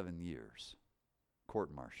military 7 years.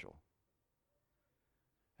 Court-martial.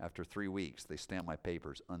 After 3 weeks, they stamp my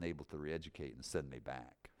papers, unable to re-educate, and send me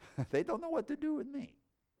back. They don't know what to do with me.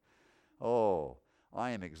 Oh,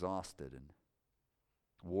 I am exhausted and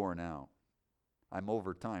worn out. I'm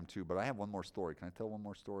over time too, but I have one more story. Can I tell one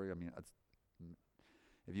more story? I mean,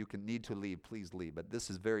 if you need to leave, please leave. But this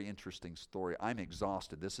is a very interesting story. I'm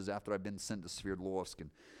exhausted. This is after I've been sent to Sverdlovsk, and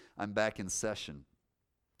I'm back in session.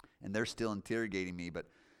 And they're still interrogating me, but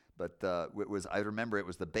I remember it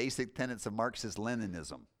was the basic tenets of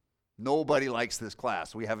Marxist-Leninism. Nobody likes this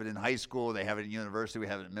class. We have it in high school. They have it in university. We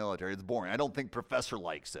have it in military. It's boring. I don't think professor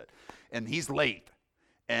likes it. And he's late.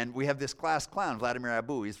 And we have this class clown, Vladimir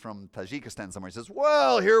Abu. He's from Tajikistan somewhere. He says,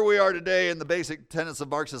 well, here we are today in the basic tenets of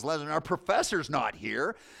Marxist-Leninism. Our professor's not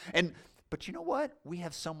here. But you know what? We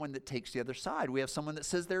have someone that takes the other side. We have someone that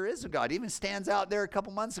says there is a God. He even stands out there a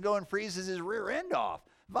couple months ago and freezes his rear end off.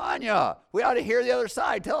 Vanya, we ought to hear the other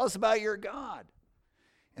side. Tell us about your God.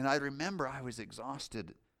 And I remember I was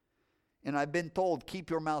exhausted. And I've been told, keep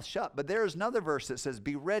your mouth shut. But there's another verse that says,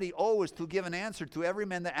 be ready always to give an answer to every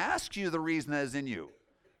man that asks you the reason that is in you.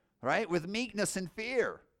 Right? With meekness and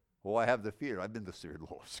fear. Oh, I have the fear. I've been to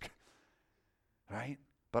Sverdlovsk. Right?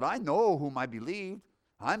 But I know whom I believe.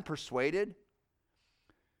 I'm persuaded.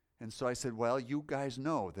 And so I said, well, you guys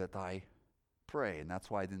know that I pray, and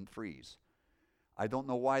that's why I didn't freeze. I don't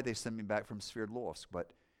know why they sent me back from Sverdlovsk,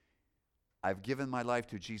 but I've given my life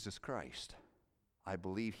to Jesus Christ. I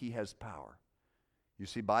believe he has power. You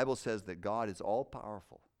see, Bible says that God is all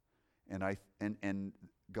powerful. And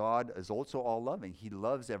God is also all loving. He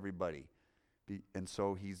loves everybody. And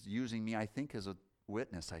so he's using me, I think, as a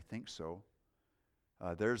witness. I think so.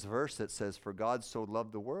 There's a verse that says, for God so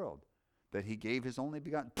loved the world that he gave his only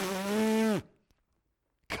begotten.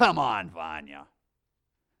 Come on, Vanya.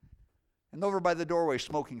 And over by the doorway,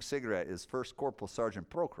 smoking cigarette, is First Corporal Sergeant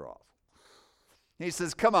Prokhorov. He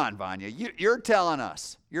says, come on, Vanya, you're telling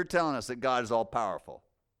us that God is all powerful.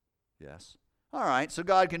 Yes. All right, so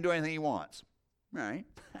God can do anything he wants. All right.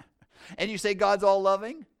 And you say God's all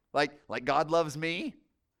loving? Like God loves me?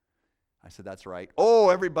 I said, that's right. Oh,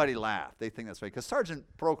 everybody laughed. They think that's right. Because Sergeant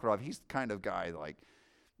Prokhorov, he's the kind of guy like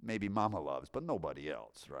maybe Mama loves, but nobody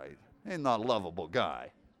else, right? He's not a lovable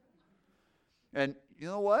guy. And you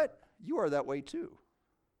know what? You are that way too.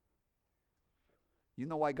 You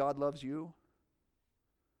know why God loves you?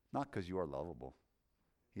 Not because you are lovable.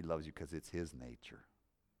 He loves you because it's his nature.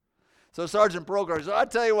 So Sergeant Prokhorov says, I'll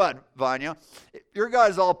tell you what, Vanya, your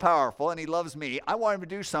God is all powerful and he loves me. I want him to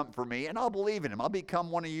do something for me and I'll believe in him. I'll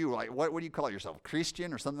become one of you. Like, what do you call yourself?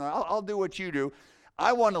 Christian or something? I'll do what you do.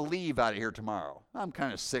 I want to leave out of here tomorrow. I'm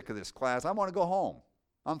kind of sick of this class. I want to go home.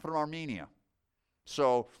 I'm from Armenia.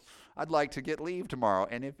 So I'd like to get leave tomorrow.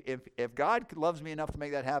 And if God loves me enough to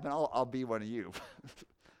make that happen, I'll be one of you.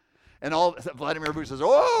 And Vladimir Abu says,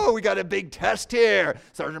 oh, we got a big test here.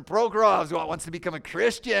 Sergeant Prokhorov wants to become a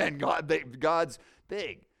Christian. God's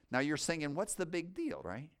big. Now you're singing, what's the big deal,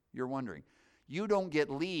 right? You're wondering. You don't get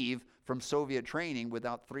leave from Soviet training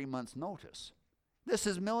without 3 months' notice. This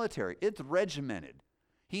is military. It's regimented.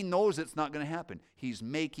 He knows it's not going to happen. He's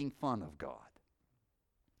making fun of God.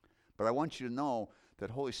 But I want you to know that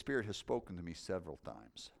Holy Spirit has spoken to me several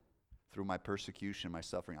times. Through my persecution, my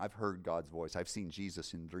suffering, I've heard God's voice. I've seen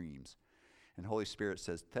Jesus in dreams. And Holy Spirit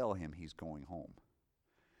says, tell him he's going home.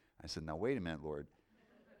 I said, now wait a minute, Lord.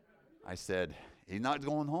 I said, he's not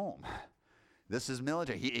going home. This is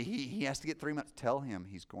military. He has to get 3 months. Tell him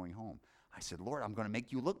he's going home. I said, Lord, I'm going to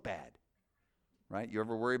make you look bad. Right? You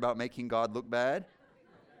ever worry about making God look bad?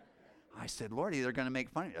 I said, Lord, they're going to make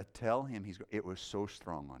fun of you. Tell him he's going. It was so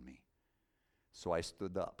strong on me. So I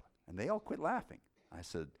stood up. And they all quit laughing. I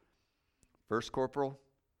said, First Corporal,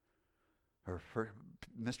 or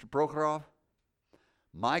Mr. Prokhorov,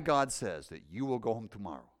 my God says that you will go home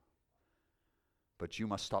tomorrow, but you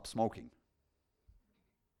must stop smoking.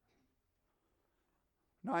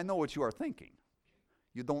 Now, I know what you are thinking.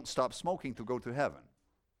 You don't stop smoking to go to heaven.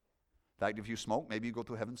 In fact, if you smoke, maybe you go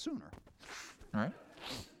to heaven sooner. All right?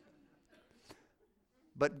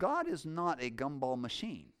 But God is not a gumball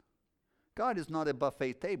machine. God is not a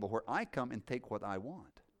buffet table where I come and take what I want.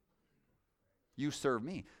 You serve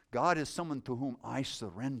me. God is someone to whom I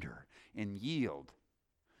surrender and yield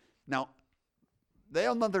Now, they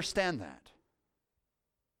don't understand that.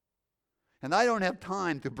 And I don't have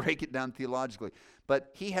time to break it down theologically. But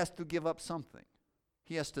he has to give up something.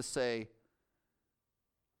 He has to say,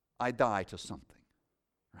 I die to something.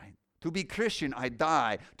 Right? To be Christian, I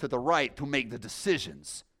die to the right to make the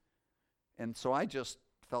decisions. And so I just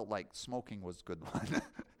felt like smoking was a good one.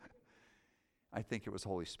 I think it was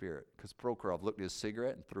Holy Spirit. Because Prokhorov looked at his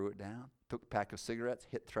cigarette and threw it down. Took a pack of cigarettes,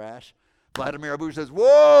 hit trash. Vladimir Abush says,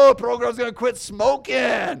 whoa, Prokhorov's going to quit smoking.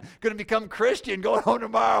 Going to become Christian, going home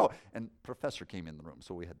tomorrow. And professor came in the room,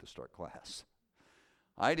 so we had to start class.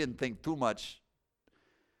 I didn't think too much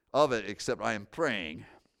of it, except I am praying.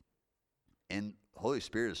 And Holy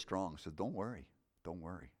Spirit is strong, so don't worry. Don't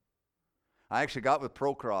worry. I actually got with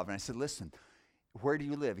Prokhorov, and I said, listen, where do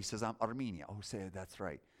you live? He says, I'm Armenia. Oh, say that's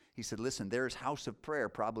right. He said, listen, there's house of prayer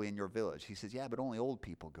probably in your village. He says, yeah, but only old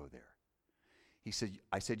people go there. He said,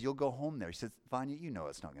 I said, you'll go home there. He said, Vanya, you know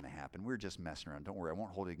it's not going to happen. We're just messing around. Don't worry, I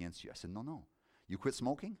won't hold it against you. I said, no. You quit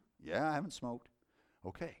smoking? Yeah, I haven't smoked.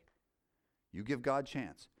 Okay. You give God a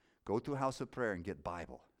chance. Go to a house of prayer and get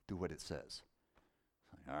Bible. Do what it says.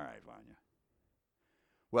 All right, Vanya.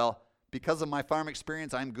 Well, because of my farm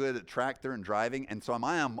experience, I'm good at tractor and driving, and so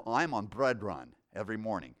I'm on bread run every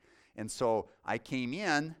morning. And so I came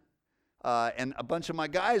in, and a bunch of my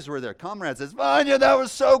guys were there. Comrade says, Vanya, that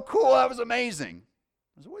was so cool. That was amazing.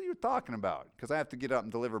 I said, what are you talking about? Because I have to get up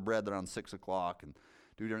and deliver bread around 6 o'clock and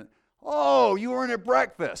do different. Oh, you weren't at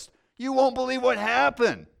breakfast. You won't believe what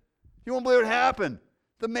happened. You won't believe what happened.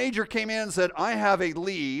 The major came in and said, I have a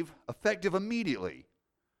leave effective immediately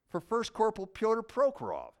for First Corporal Pyotr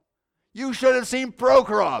Prokhorov. You should have seen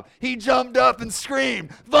Prokhorov. He jumped up and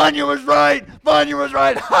screamed, Vanya was right. Vanya was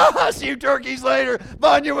right. Ha ha, see you turkeys later.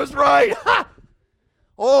 Vanya was right. Ha!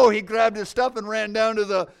 Oh, he grabbed his stuff and ran down to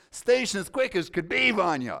the station as quick as could be,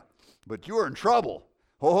 Vanya. But you were in trouble.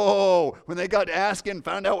 Oh, when they got to asking and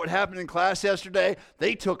found out what happened in class yesterday,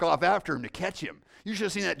 they took off after him to catch him. You should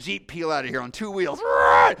have seen that Jeep peel out of here on 2 wheels.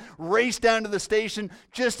 Race down to the station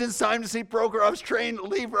just in time to see Prokhorov's train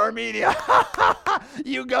leave for Armenia.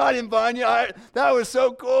 You got him, Vanya. That was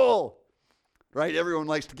so cool. Right? Everyone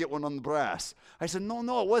likes to get one on the brass. I said,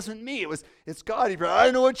 no, it wasn't me. It's God. I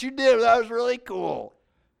don't know what you did, but that was really cool.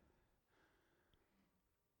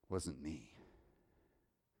 It wasn't me.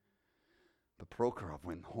 But Prokhorov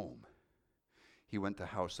went home. He went to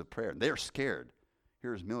house of prayer. They're scared.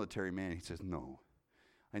 Here's military man. He says, no,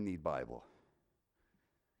 I need Bible.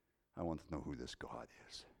 I want to know who this God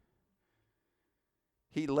is.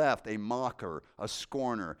 He left a mocker, a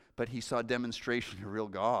scorner, but he saw a demonstration of real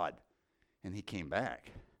God. And he came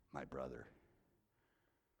back, my brother.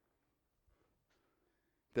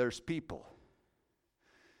 There's people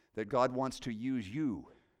that God wants to use you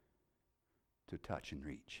to touch and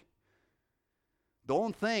reach.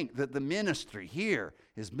 Don't think that the ministry here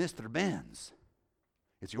is Mr. Ben's.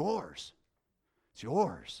 It's yours. It's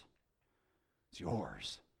yours. It's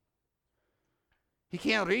yours. He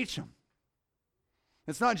can't reach them.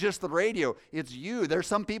 It's not just the radio. It's you. There's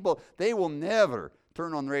some people, they will never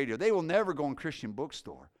turn on the radio. They will never go in Christian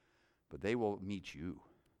bookstore. But they will meet you.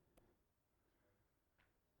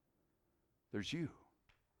 There's you.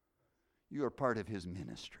 You are part of his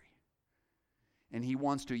ministry. And he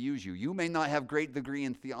wants to use you. You may not have great degree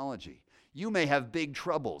in theology. You may have big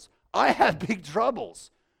troubles. I have big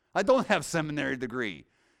troubles. I don't have seminary degree.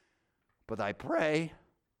 But I pray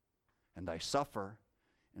and I suffer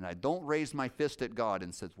and I don't raise my fist at God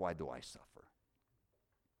and says, why do I suffer?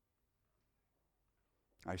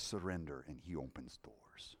 I surrender and he opens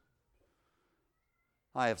doors.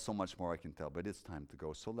 I have so much more I can tell, but it's time to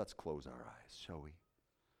go. So let's close our eyes, shall we?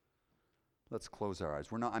 Let's close our eyes.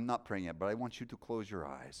 I'm not praying yet, but I want you to close your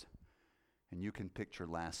eyes. And you can picture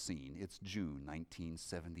last scene. It's June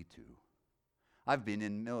 1972. I've been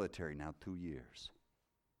in military now 2 years.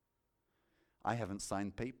 I haven't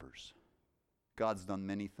signed papers. God's done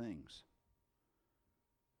many things.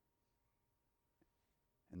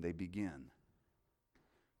 And they begin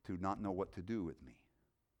to not know what to do with me.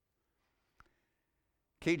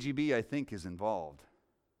 KGB, I think, is involved.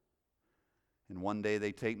 And one day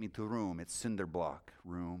they take me to a room. It's cinder block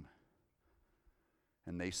room.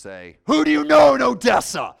 And they say, who do you know in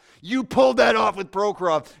Odessa? You pulled that off with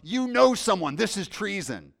Prokhorov. You know someone. This is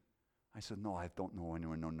treason. I said, no, I don't know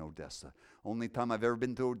anyone in Odessa. Only time I've ever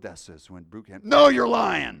been to Odessa is when Brukham. No, you're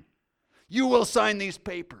lying. You will sign these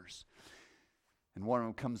papers. And one of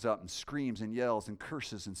them comes up and screams and yells and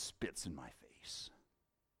curses and spits in my face.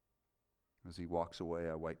 As he walks away,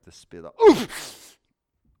 I wipe the spit off. Oof!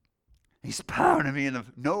 He's pounding me in the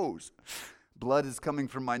nose. Blood is coming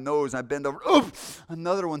from my nose. I bend over. Oof!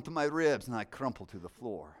 Another one to my ribs, and I crumple to the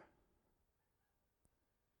floor.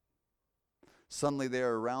 Suddenly they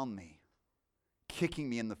are around me, kicking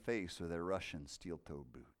me in the face with their Russian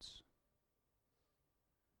steel-toed boots.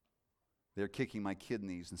 They're kicking my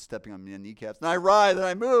kidneys and stepping on my kneecaps, and I writhe and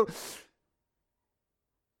I move.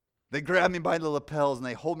 They grab me by the lapels and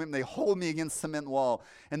they hold me against the cement wall,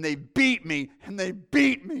 and they beat me and they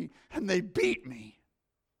beat me and they beat me.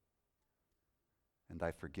 And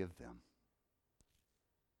I forgive them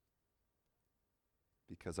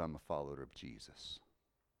because I'm a follower of Jesus.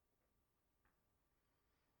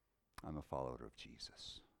 I'm a follower of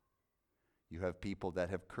Jesus. You have people that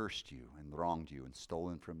have cursed you and wronged you and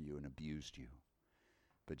stolen from you and abused you.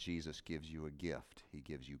 But Jesus gives you a gift. He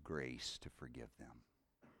gives you grace to forgive them.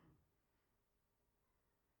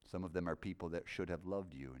 Some of them are people that should have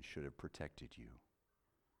loved you and should have protected you.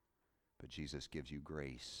 But Jesus gives you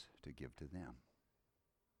grace to give to them.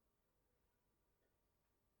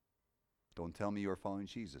 Don't tell me you are following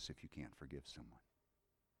Jesus if you can't forgive someone.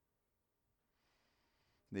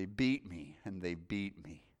 They beat me, and they beat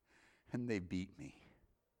me, and they beat me.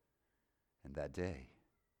 And that day,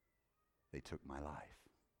 they took my life.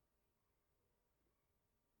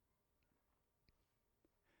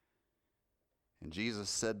 And Jesus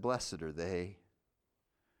said, "Blessed are they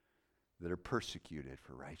that are persecuted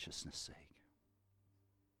for righteousness' sake.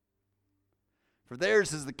 For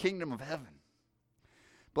theirs is the kingdom of heaven.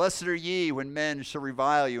 Blessed are ye when men shall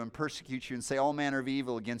revile you and persecute you and say all manner of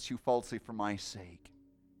evil against you falsely for my sake.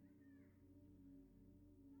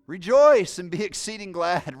 Rejoice and be exceeding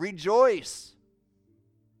glad. Rejoice,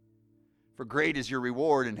 for great is your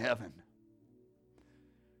reward in heaven.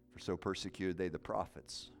 For so persecuted they the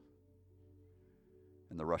prophets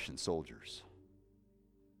and the Russian soldiers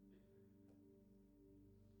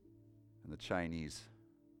and the Chinese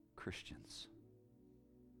Christians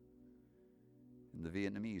and the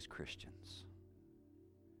Vietnamese Christians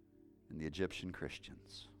and the Egyptian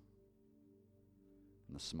Christians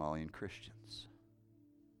and the Somalian Christians,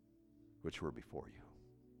 which were before you.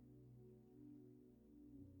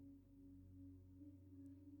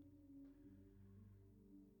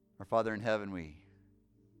 Our Father in heaven, we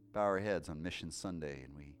bow our heads on Mission Sunday,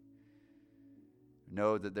 and we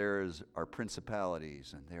know that there are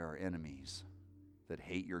principalities and there are enemies that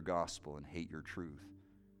hate your gospel and hate your truth.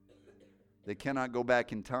 They cannot go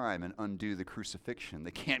back in time and undo the crucifixion.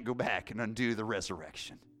 They can't go back and undo the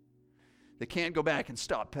resurrection. They can't go back and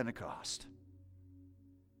stop Pentecost.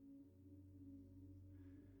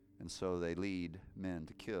 And so they lead men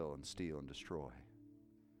to kill and steal and destroy.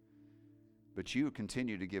 But you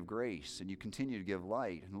continue to give grace and you continue to give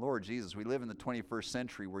light. And Lord Jesus, we live in the 21st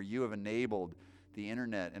century where you have enabled the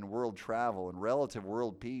internet and world travel and relative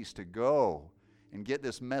world peace to go and get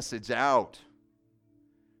this message out.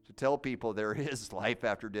 To tell people there is life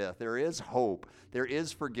after death. There is hope. There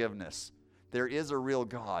is forgiveness. There is a real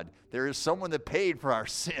God. There is someone that paid for our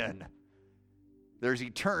sin. There's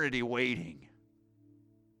eternity waiting.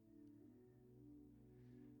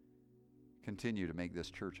 Continue to make this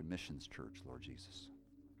church a missions church, Lord Jesus.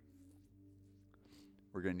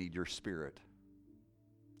 We're going to need your Spirit.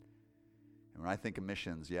 And when I think of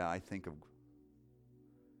missions, I think of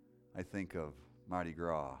Mardi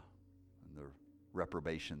Gras and the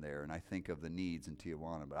reprobation there, and I think of the needs in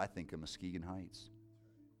Tijuana, but I think of Muskegon Heights.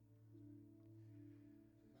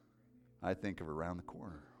 I think of around the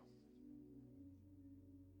corner.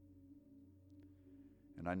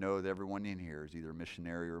 And I know that everyone in here is either a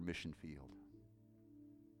missionary or a mission field.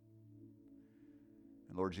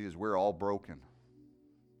 And Lord Jesus, we're all broken.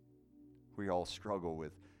 We all struggle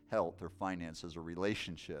with health or finances or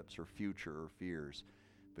relationships or future or fears.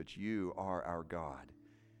 But you are our God.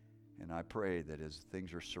 And I pray that as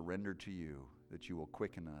things are surrendered to you, that you will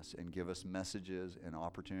quicken us and give us messages and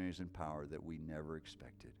opportunities and power that we never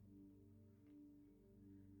expected.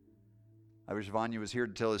 I wish Vanya was here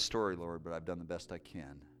to tell his story, Lord, but I've done the best I can.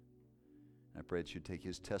 And I pray that you take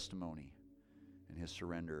his testimony and his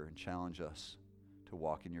surrender and challenge us to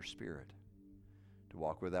walk in your Spirit, to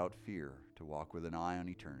walk without fear, to walk with an eye on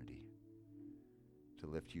eternity, to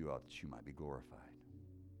lift you up that you might be glorified.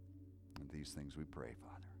 And these things we pray,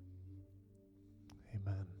 Father.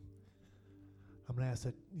 Amen. I'm going to ask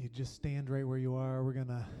that you just stand right where you are. We're going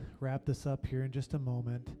to wrap this up here in just a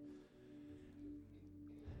moment.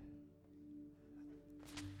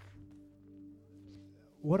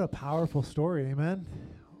 What a powerful story, amen?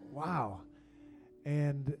 Wow.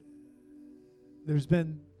 And there's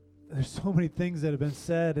so many things that have been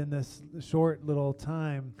said in this short little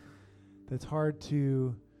time that's hard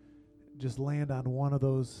to just land on one of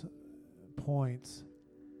those points.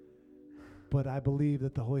 But I believe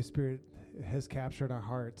that the Holy Spirit has captured our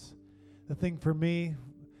hearts. The thing for me,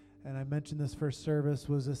 and I mentioned this first service,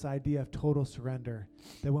 was this idea of total surrender.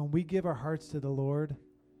 That when we give our hearts to the Lord,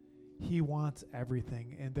 He wants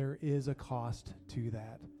everything, and there is a cost to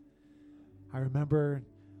that. I remember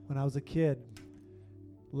when I was a kid,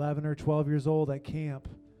 11 or 12 years old at camp,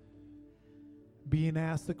 being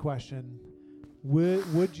asked the question,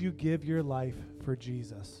 would you give your life for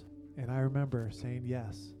Jesus? And I remember saying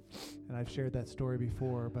yes. And I've shared that story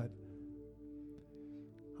before, but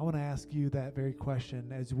I want to ask you that very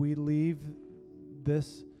question. As we leave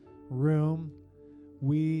this room,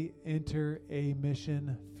 we enter a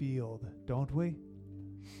mission field, don't we?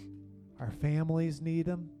 Our families need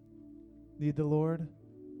Him, need the Lord.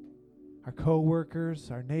 Our co-workers,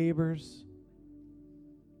 our neighbors,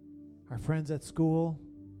 our friends at school.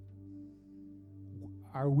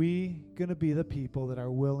 Are we going to be the people that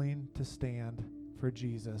are willing to stand for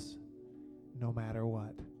Jesus no matter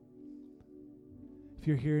what? If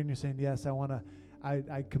you're here and you're saying, yes,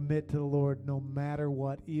 I commit to the Lord no matter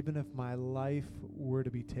what, even if my life were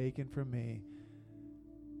to be taken from me,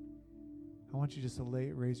 I want you just to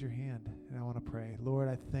raise your hand, and I want to pray. Lord,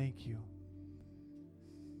 I thank you,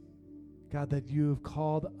 God, that you have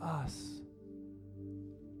called us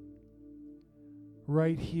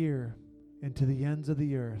right here into the ends of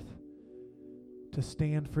the earth to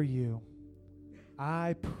stand for you.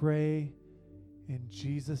 I pray in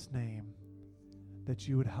Jesus' name that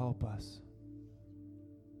you would help us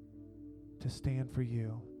to stand for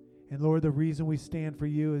you. And Lord, the reason we stand for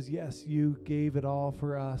you is, yes, you gave it all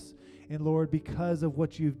for us. And Lord, because of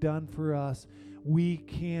what you've done for us, we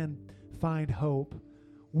can find hope.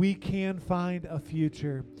 We can find a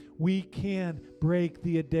future. We can break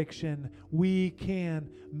the addiction. We can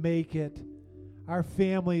make it. Our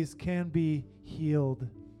families can be healed.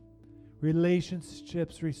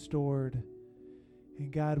 Relationships restored.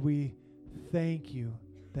 And God, we thank you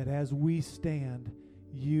that as we stand,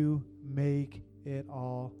 you make it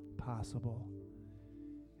all possible.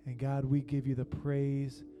 And God, we give you the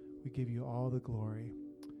praise. We give you all the glory.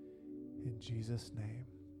 In Jesus' name.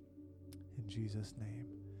 In Jesus' name.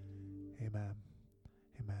 Amen.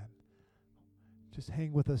 Amen. Just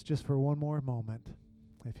hang with us just for one more moment,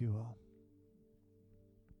 if you will.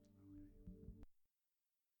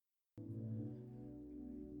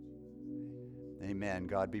 Amen.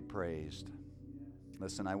 God be praised.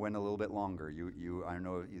 Listen, I went a little bit longer. I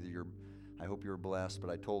know I hope you were blessed, but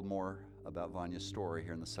I told more about Vanya's story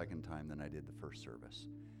here in the second time than I did the first service.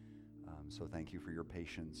 So thank you for your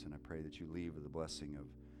patience, and I pray that you leave with the blessing of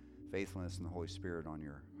faithfulness and the Holy Spirit on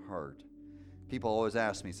your heart. People always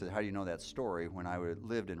ask me, how do you know that story? When I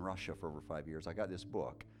lived in Russia for over 5 years, I got this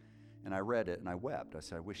book, and I read it, and I wept. I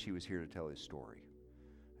said, I wish he was here to tell his story.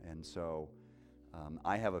 And so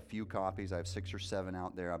I have a few copies. I have 6 or 7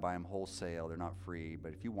 out there. I buy them wholesale. They're not free.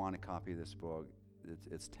 But if you want a copy of this book,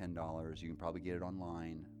 it's $10. You can probably get it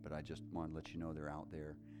online, but I just want to let you know they're out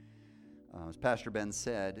there. As Pastor Ben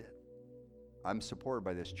said, I'm supported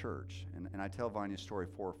by this church, and I tell Vanya's story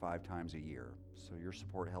 4 or 5 times a year. So your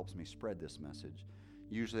support helps me spread this message.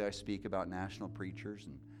 Usually I speak about national preachers,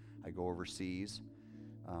 and I go overseas.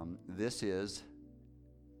 This is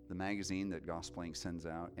the magazine that Gospel Inc. sends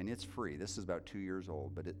out, and it's free. This is about 2 years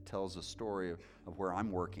old, but it tells a story of where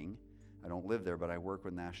I'm working. I don't live there, but I work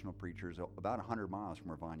with national preachers about 100 miles from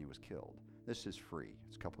where Vanya was killed. This is free.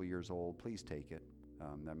 It's a couple years old. Please take it.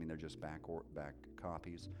 They're just back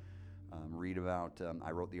copies. Read about,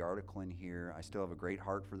 I wrote the article in here. I still have a great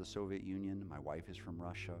heart for the Soviet Union. My wife is from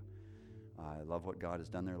Russia. I love what God has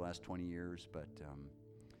done there the last 20 years, but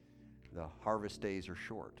the harvest days are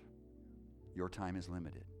short. Your time is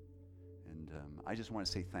limited. And I just want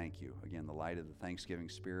to say thank you. Again, the light of the Thanksgiving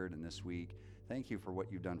spirit in this week. Thank you for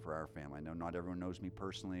what you've done for our family. I know not everyone knows me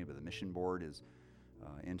personally, but the mission board is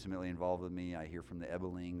intimately involved with me. I hear from the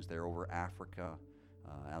Ebelings. They're over Africa.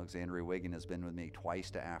 Alexandria Wiggin has been with me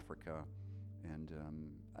twice to Africa, and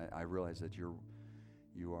I realize that you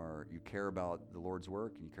care about the Lord's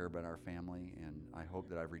work and you care about our family, and I hope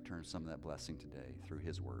that I've returned some of that blessing today through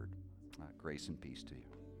His Word. Grace and peace to you.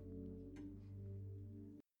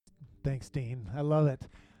 Thanks, Dean. I love it.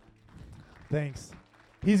 Thanks.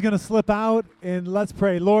 He's going to slip out, and let's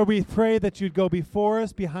pray. Lord, we pray that you'd go before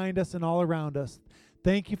us, behind us, and all around us.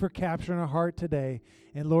 Thank you for capturing our heart today,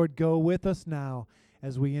 and Lord, go with us now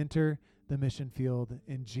as we enter the mission field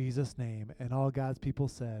in Jesus' name. And all God's people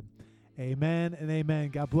said, amen and amen.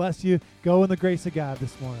 God bless you. Go in the grace of God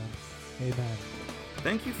this morning. Amen.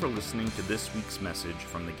 Thank you for listening to this week's message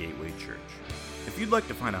from the Gateway Church. If you'd like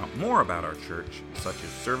to find out more about our church, such as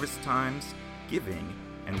service times, giving,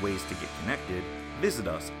 and ways to get connected, visit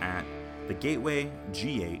us at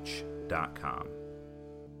thegatewaygh.com.